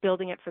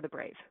building it for the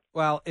brave.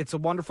 Well, it's a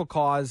wonderful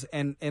cause,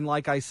 and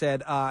like I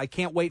said, I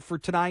can't wait for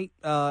tonight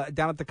down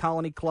at the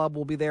Colony Club.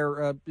 We'll be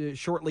there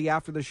shortly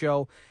after the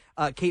show.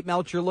 Kate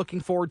Melcher, looking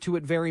forward to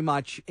it very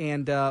much,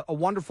 and a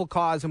wonderful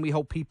cause, and we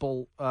hope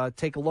people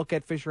take a look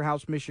at Fisher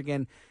House,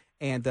 Michigan,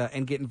 and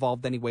get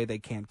involved any way they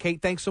can.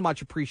 Kate, thanks so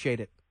much. Appreciate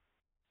it.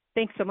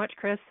 Thanks so much,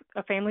 Chris.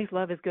 A family's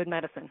love is good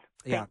medicine.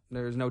 Yeah,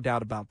 there's no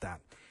doubt about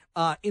that.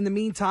 In the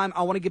meantime,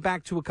 I want to get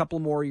back to a couple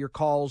more of your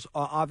calls.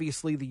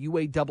 Obviously, the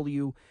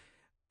UAW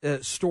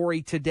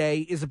story today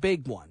is a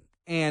big one,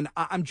 and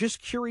I'm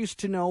just curious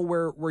to know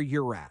where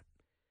you're at.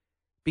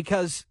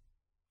 Because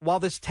while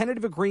this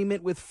tentative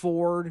agreement with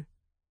Ford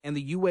and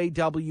the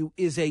UAW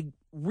is a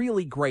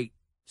really great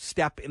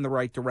step in the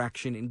right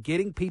direction in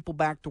getting people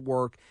back to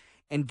work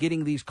and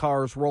getting these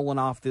cars rolling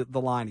off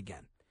the line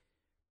again,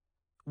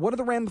 what are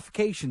the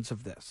ramifications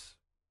of this?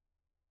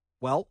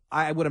 Well,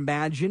 I would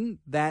imagine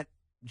that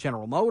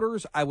General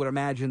Motors, I would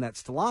imagine that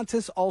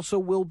Stellantis also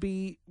will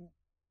be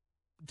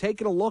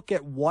taking a look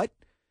at what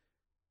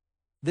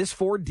this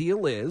Ford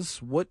deal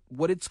is, what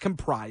it's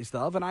comprised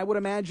of, and I would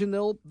imagine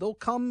they'll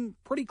come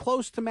pretty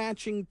close to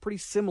matching pretty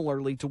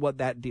similarly to what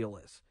that deal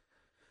is.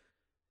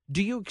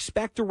 Do you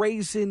expect a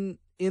raise in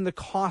the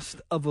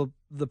cost of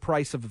the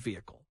price of a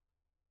vehicle?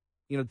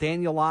 You know,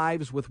 Daniel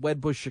Ives with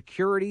Wedbush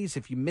Securities,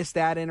 if you missed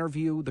that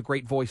interview,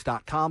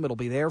 thegreatvoice.com, it'll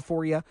be there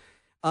for you.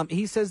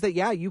 He says that,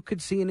 yeah, you could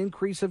see an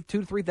increase of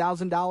 $2,000 to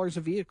 $3,000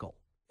 a vehicle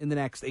in the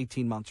next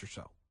 18 months or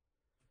so.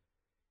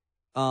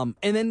 And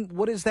then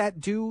what does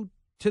that do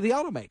to the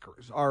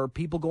automakers? Are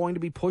people going to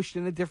be pushed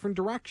in a different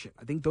direction?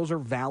 I think those are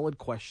valid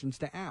questions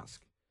to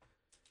ask.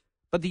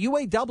 But the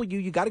UAW,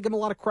 you got to give them a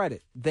lot of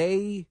credit.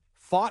 They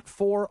fought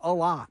for a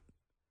lot.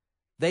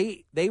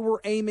 They were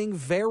aiming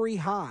very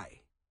high.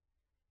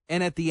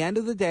 And at the end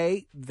of the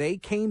day, they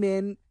came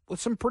in with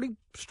some pretty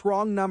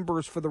strong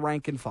numbers for the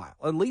rank and file,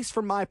 at least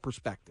from my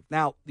perspective.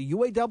 Now, the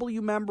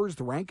UAW members,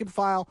 the rank and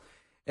file,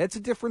 it's a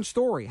different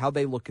story how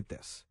they look at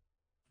this.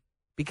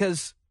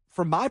 Because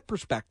from my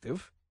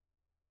perspective,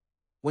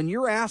 when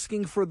you're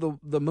asking for the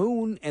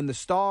moon and the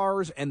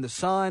stars and the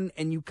sun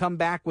and you come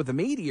back with a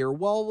meteor,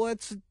 well,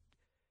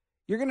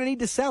 you're going to need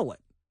to sell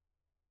it.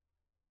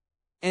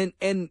 And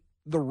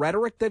the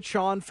rhetoric that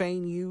Shawn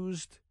Fain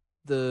used,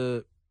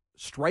 the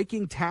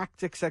striking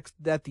tactics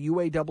that the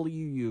UAW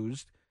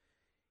used,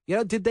 you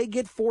know, did they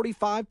get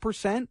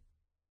 45%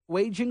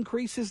 wage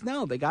increases?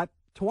 No, they got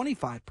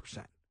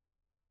 25%.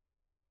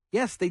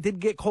 Yes, they did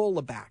get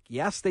COLA back.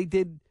 Yes, they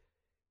did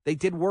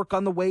work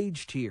on the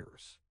wage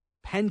tiers,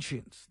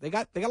 pensions. They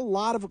got a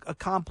lot of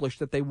accomplished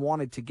that they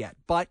wanted to get.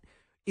 But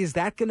is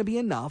that going to be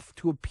enough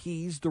to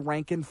appease the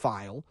rank and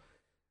file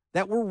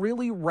that were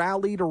really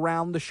rallied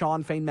around the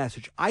Shawn Fain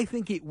message? I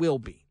think it will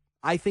be.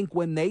 I think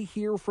when they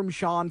hear from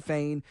Shawn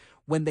Fain,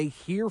 when they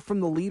hear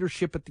from the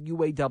leadership at the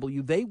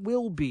UAW, they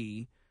will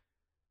be,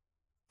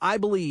 I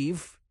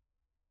believe,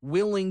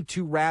 willing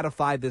to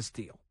ratify this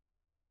deal.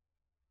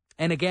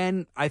 And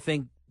again, I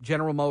think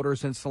General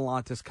Motors and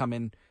Stellantis come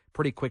in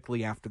pretty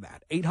quickly after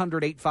that.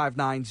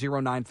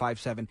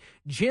 800-859-0957.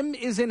 Jim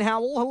is in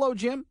Howell. Hello,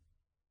 Jim.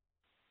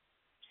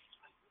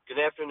 Good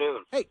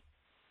afternoon. Hey.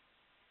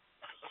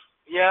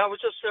 Yeah, I was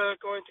just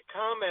going to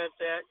comment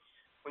that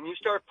when you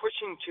start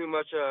pushing too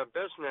much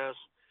business,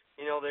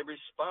 you know, they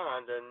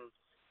respond. And,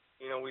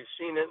 you know, we've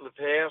seen it in the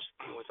past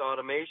with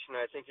automation.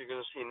 I think you're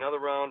going to see another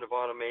round of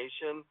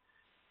automation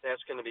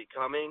that's going to be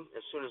coming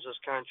as soon as this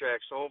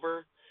contract's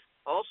over.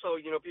 Also,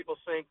 you know, people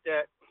think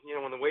that, you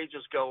know, when the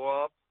wages go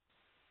up,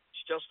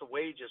 it's just the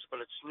wages,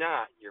 but it's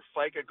not. Your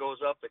FICA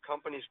goes up, the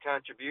company's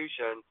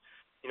contribution.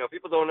 You know,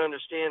 people don't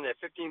understand that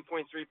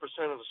 15.3%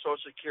 of the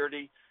Social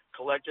Security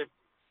collective,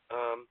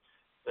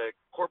 the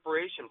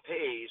corporation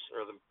pays,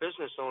 or the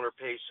business owner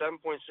pays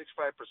 7.65%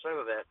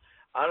 of that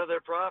out of their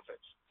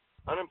profits.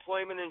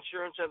 Unemployment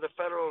insurance at the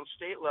federal and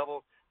state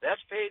level, that's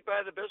paid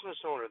by the business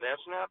owner.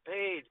 That's not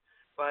paid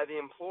by the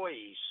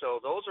employee. So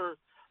those are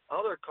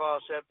other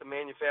costs that the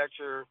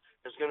manufacturer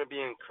is going to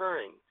be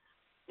incurring.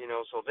 You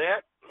know, so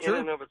that in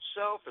and of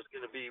itself is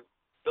going to be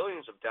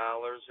billions of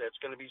dollars that's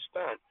going to be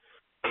spent.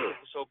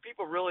 So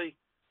people really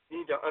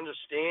need to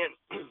understand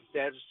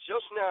that it's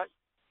just not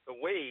the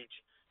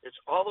wage. It's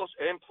all those,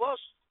 and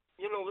plus,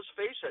 you know, let's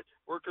face it,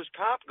 workers'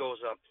 comp goes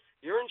up.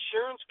 Your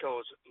insurance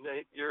goes,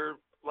 your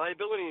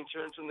liability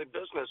insurance in the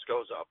business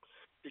goes up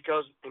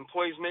because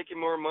employees making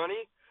more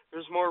money,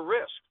 there's more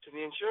risk to the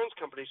insurance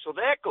company, so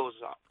that goes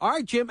up. All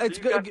right, Jim, it's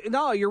good.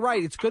 No, you're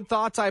right. It's good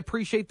thoughts. I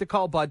appreciate the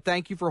call, bud.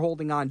 Thank you for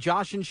holding on.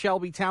 Josh in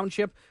Shelby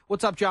Township.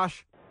 What's up,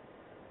 Josh?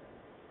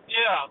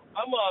 Yeah,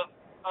 I'm a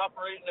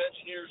operating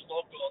engineers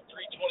local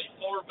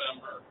 324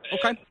 member.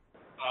 Okay.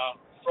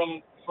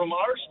 From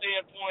our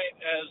standpoint,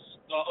 as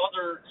the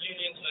other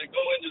unions that go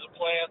into the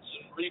plants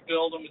and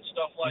rebuild them and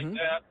stuff like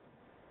that,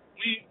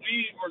 we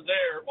were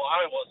there. Well,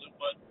 I wasn't,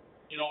 but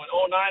in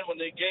 2009 when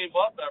they gave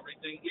up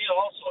everything, we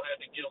also had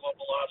to give up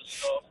a lot of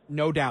stuff.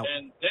 No doubt.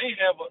 And they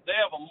have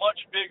a much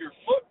bigger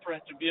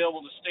footprint to be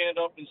able to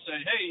stand up and say,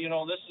 hey,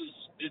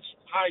 it's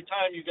high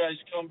time you guys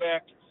come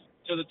back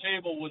to the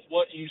table with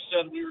what you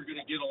said we were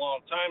going to get a long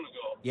time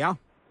ago. Yeah.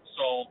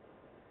 So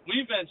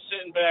we've been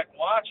sitting back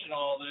watching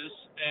all this,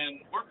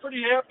 and we're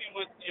pretty happy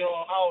with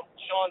how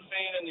Sean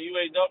Fain and the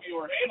UAW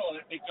are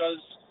handling it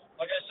because,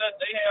 like I said,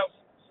 they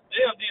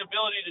have the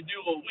ability to do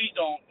what we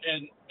don't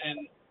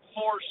and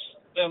force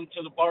them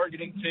to the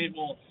bargaining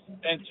table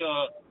and to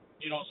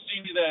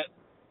see that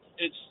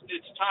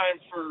it's time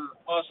for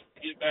us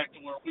to get back to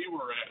where we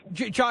were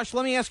at. Josh,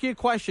 let me ask you a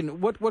question.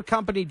 What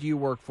company do you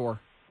work for?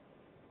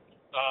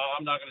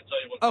 I'm not going to tell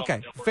you what.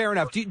 Okay, fair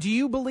enough. Do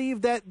you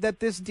believe that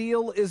this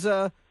deal is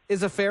a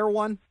fair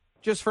one,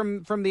 just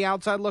from the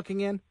outside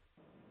looking in?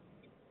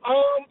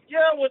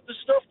 Yeah, with the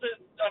stuff they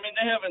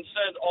haven't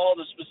said all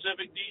the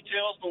specific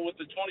details, but with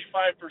the 25%,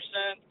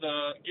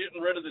 getting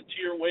rid of the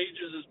tier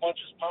wages as much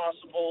as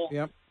possible.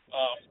 Yep.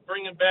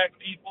 Bringing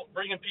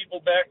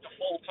people back to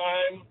full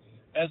time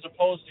as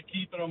opposed to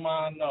keeping them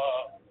on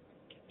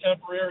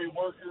temporary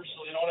workers,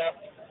 so they don't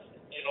have to,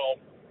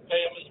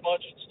 pay them as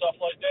much and stuff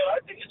like that. I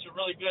think it's a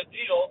really good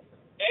deal.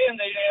 And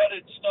they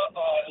added stuff,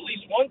 at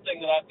least one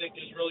thing that I think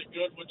is really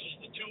good, which is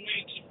the 2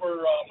 weeks for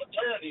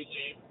maternity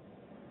leave,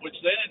 which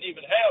they didn't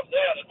even have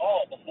that at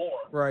all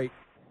before. Right.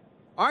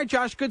 All right,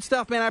 Josh, good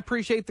stuff, man. I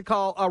appreciate the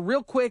call.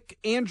 Real quick,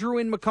 Andrew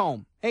in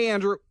Macomb. Hey,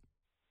 Andrew.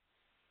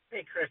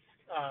 Hey, Chris.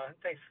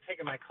 Thanks for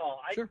taking my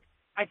call. Sure.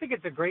 I think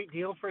it's a great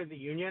deal for the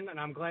union, and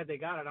I'm glad they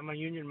got it. I'm a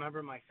union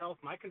member myself.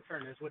 My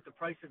concern is with the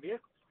price of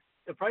vehicles.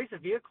 The price of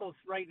vehicles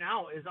right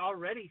now is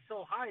already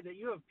so high that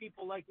you have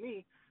people like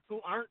me who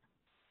aren't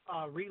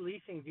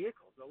releasing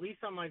vehicles. The lease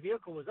on my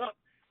vehicle was up.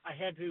 I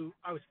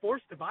was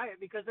forced to buy it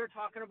because they're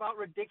talking about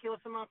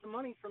ridiculous amounts of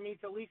money for me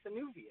to lease a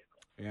new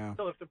vehicle. Yeah.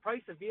 So if the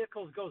price of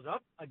vehicles goes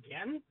up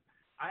again,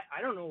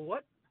 I don't know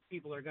what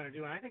people are going to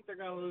do, and I think they're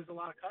going to lose a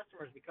lot of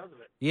customers because of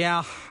it.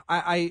 Yeah,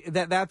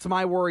 that's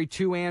my worry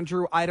too,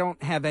 Andrew. I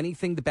don't have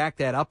anything to back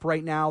that up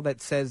right now that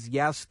says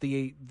yes,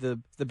 the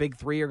big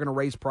three are going to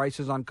raise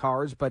prices on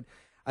cars, but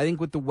I think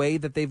with the way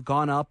that they've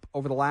gone up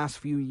over the last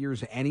few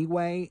years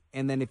anyway,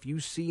 and then if you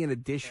see an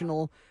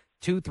additional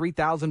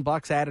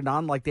 $2,000-3,000 added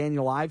on, like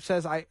Daniel Ives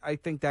says, I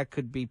think that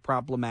could be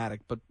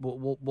problematic. But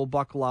we'll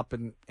buckle up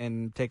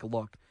and take a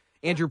look.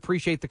 Andrew,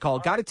 appreciate the call.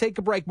 Got to take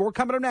a break. More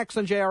coming up next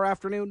on JR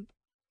Afternoon.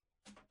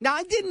 Now,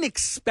 I didn't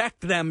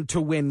expect them to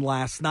win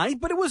last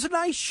night, but it was a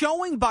nice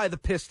showing by the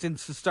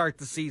Pistons to start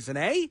the season,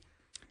 eh?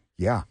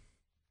 Yeah.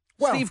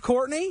 Well, Steve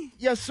Courtney?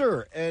 Yes,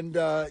 sir. And,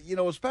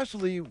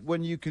 especially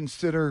when you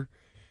consider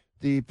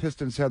the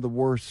Pistons had the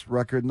worst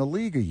record in the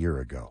league a year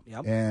ago.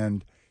 Yep.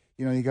 And,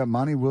 you got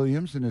Monty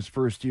Williams in his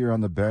first year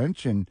on the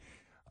bench, and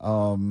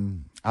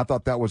I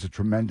thought that was a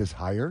tremendous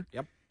hire.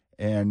 Yep.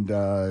 And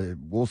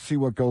we'll see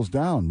what goes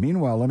down.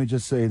 Meanwhile, let me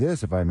just say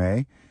this, if I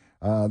may.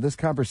 This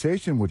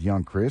conversation with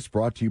young Chris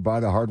brought to you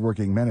by the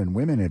hardworking men and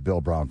women at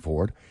Bill Brown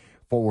Ford.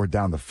 Forward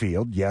down the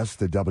field, yes,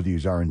 the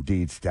W's are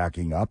indeed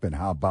stacking up. And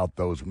how about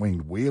those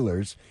winged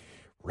wheelers?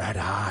 Red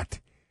hot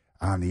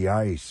on the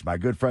ice. My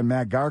good friend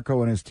Matt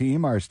Garco and his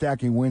team are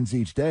stacking wins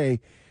each day.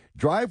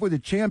 Drive with the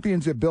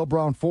champions at Bill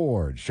Brown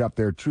Ford. Shop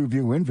their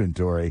TrueView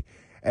inventory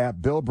at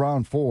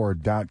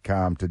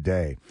BillBrownFord.com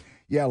today.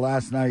 Yeah,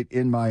 last night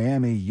in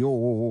Miami,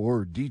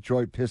 your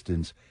Detroit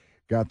Pistons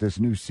got this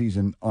new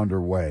season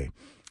underway.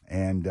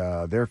 And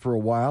there for a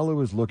while, it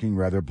was looking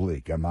rather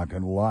bleak. I'm not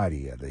going to lie to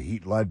you. The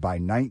Heat led by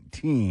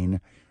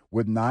 19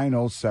 with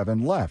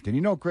 9:07 left.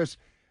 And Chris,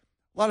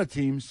 a lot of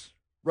teams,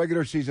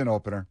 regular season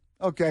opener.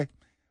 Okay,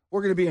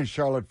 we're going to be in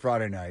Charlotte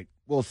Friday night.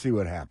 We'll see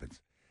what happens.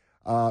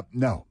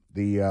 No,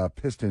 the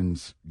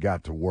Pistons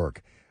got to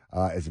work.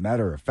 As a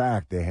matter of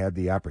fact, they had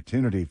the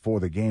opportunity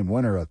for the game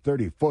winner, a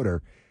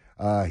 30-footer,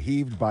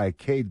 heaved by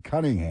Cade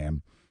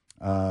Cunningham.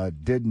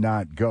 Did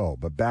not go.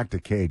 But back to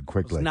Cade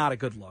quickly. It was not a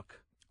good look.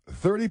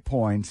 30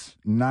 points,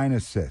 9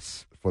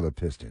 assists for the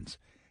Pistons.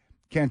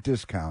 Can't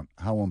discount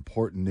how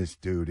important this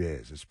dude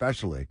is,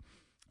 especially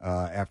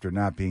after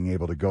not being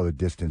able to go the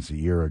distance a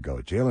year ago.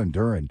 Jalen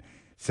Duren,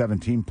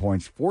 17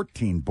 points,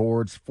 14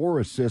 boards, 4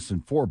 assists,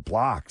 and 4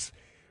 blocks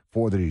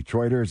for the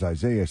Detroiters.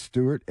 Isaiah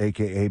Stewart,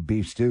 a.k.a.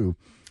 Beef Stew,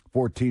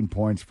 14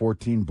 points,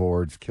 14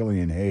 boards.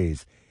 Killian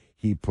Hayes,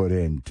 he put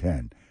in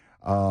 10.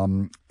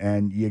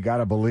 And you got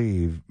to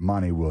believe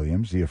Monty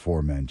Williams, the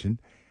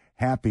aforementioned,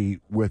 happy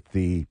with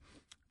the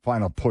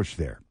final push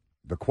there.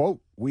 The quote,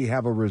 we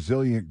have a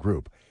resilient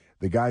group.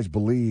 The guys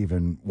believe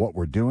in what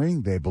we're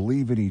doing. They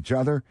believe in each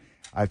other.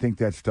 I think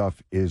that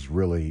stuff is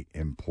really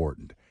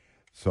important.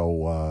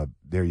 So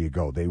there you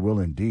go. They will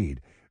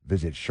indeed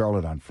visit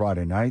Charlotte on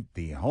Friday night.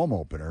 The home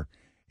opener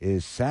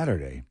is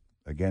Saturday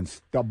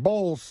against the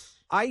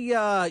Bulls.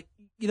 The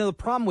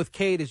problem with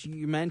Cade, as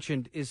you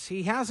mentioned, is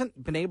he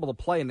hasn't been able to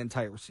play an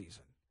entire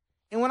season.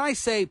 And when I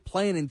say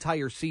play an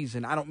entire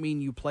season, I don't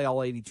mean you play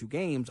all 82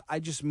 games.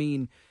 I just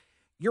mean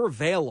you're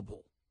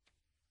available,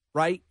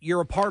 right?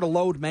 You're a part of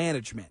load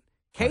management.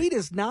 Cade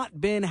has not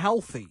been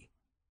healthy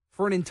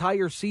for an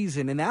entire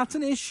season, and that's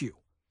an issue.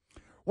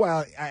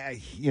 Well,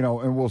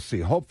 and we'll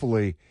see.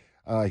 Hopefully,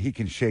 he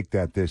can shake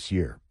that this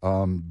year.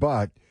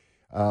 But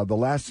the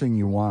last thing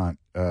you want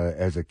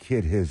as a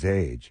kid his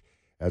age,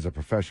 as a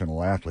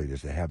professional athlete,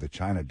 is to have the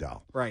China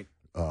doll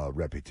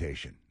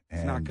reputation.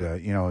 And,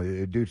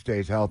 dude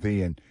stays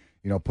healthy and,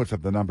 puts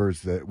up the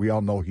numbers that we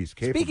all know he's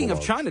capable of. Speaking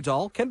of China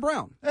doll, Ken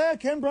Brown.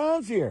 Ken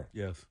Brown's here.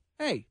 Yes.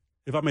 Hey.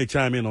 If I may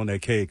chime in on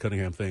that Cade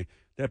Cunningham thing,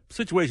 that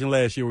situation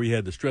last year where he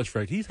had the stretch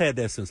fracture, he's had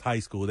that since high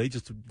school. They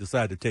just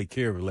decided to take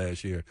care of it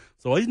last year.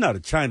 So he's not a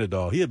China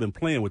doll. He had been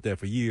playing with that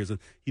for years, and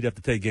he'd have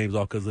to take games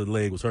off because the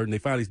leg was hurting. They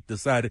finally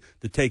decided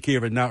to take care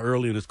of it now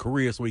early in his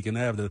career so he can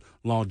have the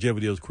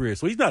longevity of his career.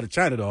 So he's not a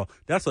China doll.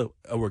 That's a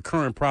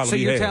recurring problem. So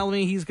you're telling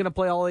me he's going to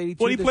play all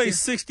 82? Well, he played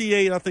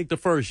 68, I think, the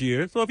first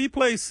year. So if he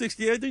plays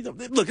 68,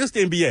 look, it's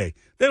the NBA.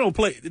 They don't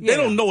play. They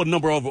don't know a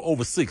number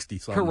over 60.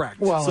 Something. Correct.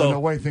 Well, and the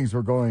way things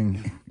were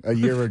going a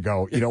year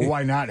ago,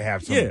 why not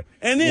have some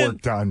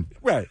work done?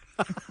 Right.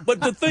 But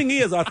the thing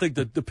is, I think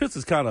that the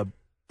Pistons kind of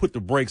put the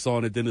brakes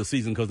on it in the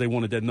season because they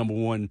wanted that number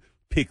one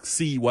pick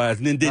seed-wise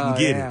and then didn't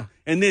get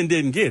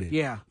it.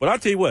 Yeah. But I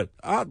tell you what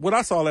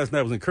I saw last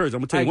night was encouraging.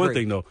 I'm going to tell you one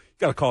thing, though. You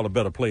got to call a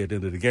better play at the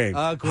end of the game.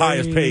 Agreed.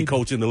 Highest paid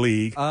coach in the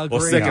league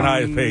or second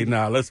highest paid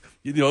now.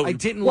 I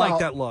didn't like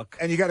that look.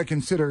 And you got to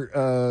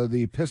consider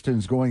the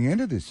Pistons going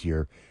into this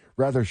year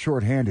rather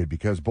shorthanded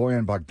because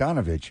Bojan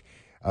Bogdanovic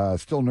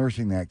still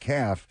nursing that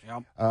calf.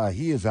 Yep.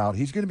 He is out.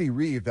 He's going to be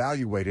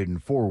reevaluated in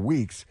 4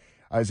 weeks.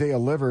 Isaiah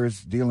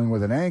Livers dealing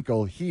with an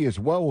ankle. He as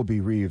well will be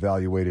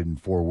reevaluated in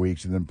 4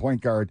 weeks. And then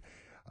point guard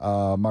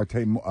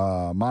Monte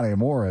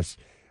Morris,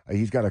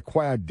 he's got a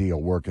quad deal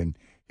working.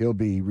 He'll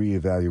be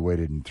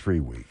reevaluated in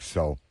 3 weeks.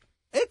 So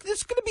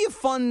it's going to be a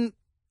fun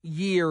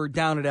year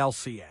down at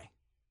LCA.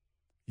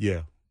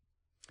 Yeah.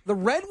 The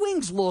Red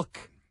Wings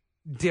look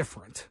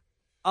different.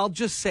 I'll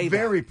just say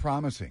very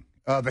promising.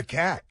 The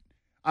cat.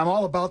 I'm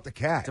all about the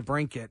cat. To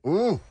Brinkett.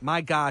 Ooh.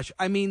 My gosh.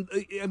 I mean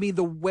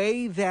the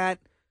way that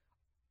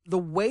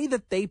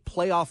they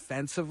play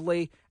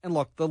offensively, and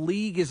look, the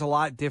league is a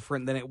lot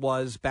different than it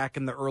was back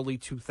in the early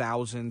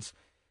 2000s,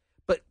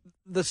 but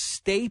the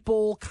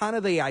staple, kind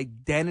of the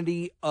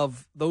identity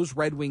of those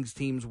Red Wings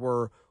teams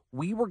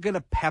we were going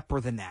to pepper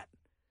the net.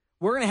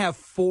 We're going to have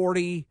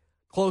 40,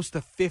 close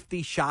to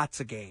 50 shots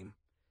a game,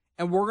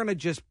 and we're going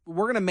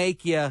to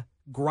make you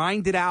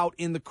grind it out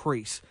in the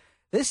crease.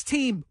 This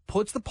team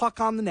puts the puck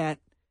on the net.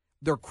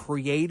 They're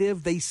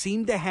creative. They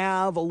seem to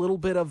have a little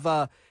bit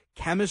of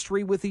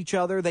chemistry with each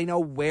other. They know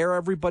where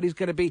everybody's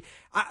going to be.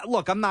 I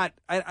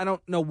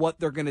don't know what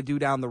they're going to do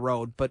down the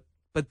road, but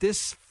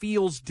this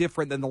feels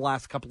different than the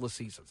last couple of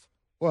seasons.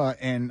 Well,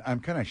 and I'm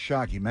kind of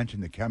shocked you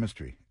mentioned the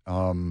chemistry.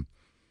 When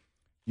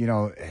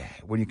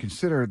you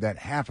consider that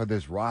half of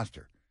this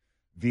roster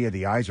via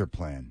the Iser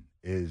plan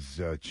is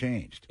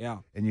changed. Yeah.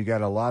 And you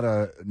got a lot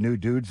of new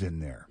dudes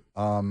in there.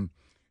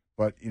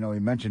 But, you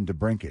mentioned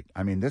DeBrincat.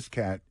 I mean, this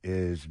cat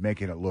is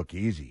making it look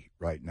easy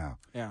right now.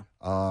 Yeah.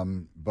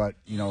 But,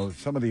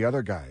 some of the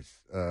other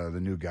guys, the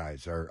new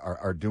guys,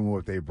 are doing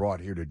what they brought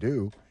here to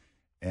do.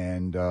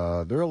 And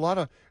they're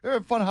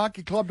a fun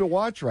hockey club to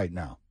watch right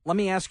now. Let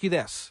me ask you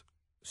this.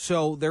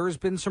 So there has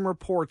been some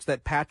reports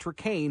that Patrick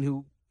Kane,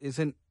 who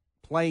isn't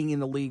playing in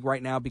the league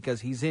right now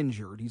because he's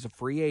injured, he's a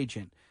free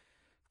agent.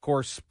 Of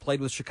course, played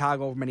with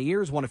Chicago for many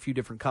years, won a few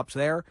different cups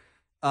there.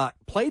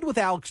 Played with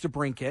Alex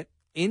DeBrincat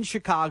in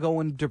Chicago,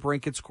 and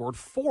DeBrincat scored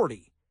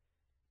 40.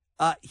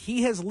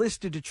 He has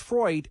listed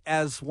Detroit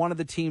as one of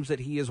the teams that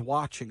he is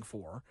watching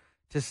for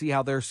to see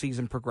how their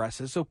season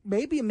progresses. So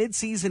maybe a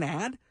midseason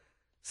ad,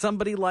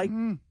 somebody like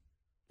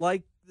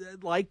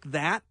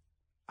that,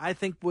 I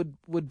think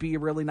would be a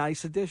really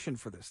nice addition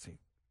for this team.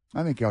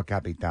 I think El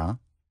Capitan,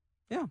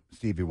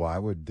 Stevie Y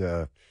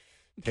would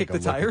kick the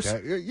tires.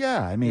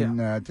 Yeah, I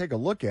mean, take a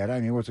look at it. I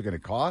mean, what's it going to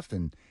cost,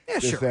 and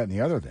this, sure. that, and the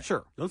other thing.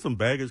 Sure. Don't some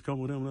baggage come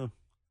with him though?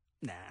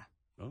 Nah.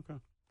 Okay.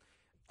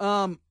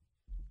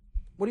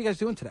 What are you guys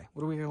doing today?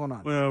 What are we going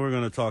on? Well, we're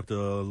going to talk to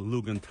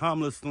Lugan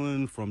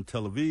Tomlinson from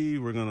Tel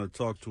Aviv. We're going to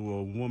talk to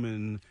a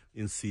woman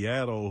in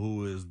Seattle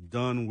who is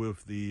done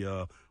with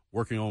the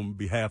working on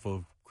behalf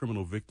of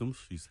criminal victims.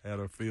 She's had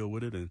her fill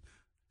with it, and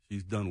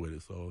she's done with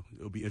it. So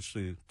it'll be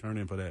interesting to turn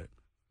in for that.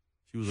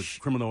 She was a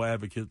criminal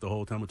advocate the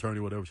whole time, attorney,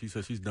 whatever. She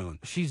said she's done.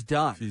 She's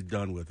done. She's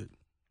done with it.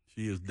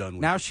 She is done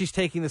with it. Now she's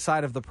taking the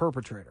side of the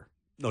perpetrator.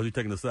 No, she's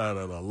taking the side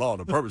of the law.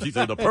 She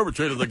said the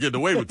perpetrators are getting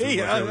away with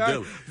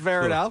it.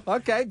 Fair enough.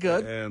 Okay,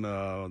 good.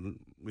 And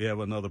we have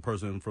another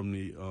person from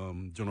the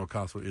General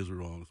Counsel of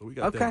Israel on. So we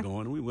got that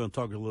going. We're going to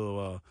talk a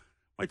little,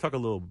 might talk a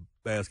little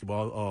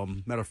basketball.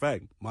 Matter of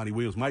fact, Monty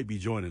Williams might be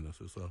joining us.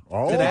 It's today?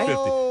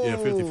 50-50. Yeah,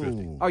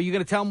 50-50. Are you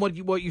going to tell him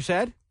what you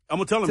said? I'm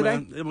going to tell him, today?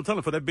 man. I'm going to tell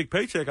him for that big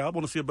paycheck, I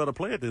want to see a better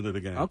play at the end of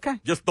the game. Okay.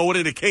 Just throw it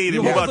in the cage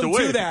and move out the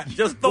way.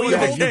 Just throw it in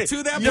the cage.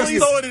 Just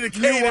throw it in the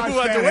cage and move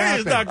out the way.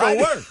 It's not going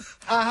to work.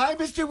 Hi,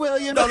 Mr.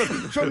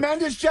 Williams.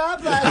 Tremendous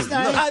job last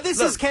night.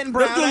 This is Ken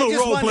Brown. Let's do a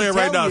little role playing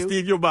right now,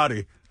 Steve. Your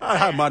body.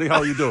 Hi, Monty.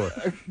 How are you doing?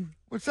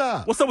 What's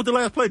up? What's up with the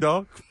last play,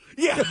 dog?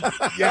 Yeah.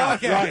 Yeah,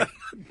 right.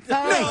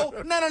 No.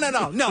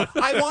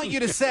 I want you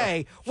to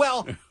say,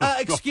 well,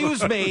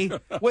 excuse me,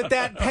 with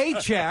that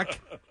paycheck,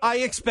 I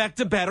expect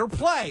a better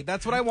play.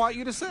 That's what I want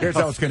you to say. Here's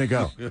how it's going to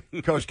go.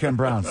 Coach Ken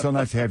Brown, so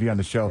nice to have you on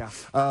the show.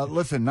 Yeah.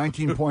 Listen,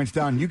 19 points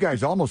down. You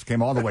guys almost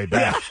came all the way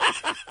back,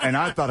 and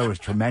I thought it was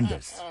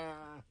tremendous.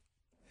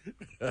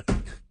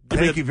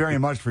 Thank you very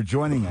much for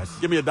joining us.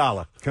 Give me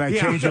 $1. Can I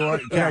change your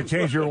Can I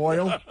change your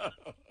oil?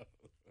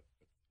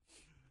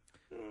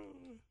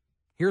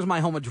 Here's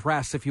my home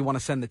address if you want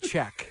to send the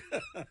check.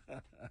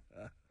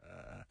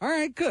 All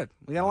right, good.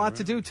 We got a lot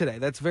to do today.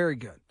 That's very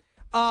good.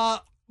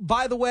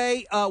 By the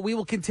way, we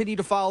will continue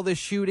to follow this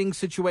shooting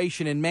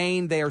situation in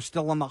Maine. They are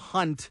still on the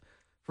hunt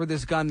for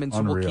this gunman,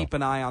 so we'll keep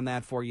an eye on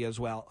that for you as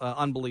well.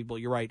 Unbelievable.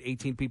 You're right.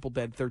 18 people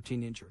dead,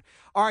 13 injured.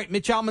 All right,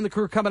 Mitch Altman, the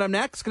crew coming up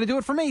next. Going to do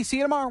it for me. See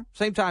you tomorrow.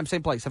 Same time,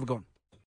 same place. Have a good one.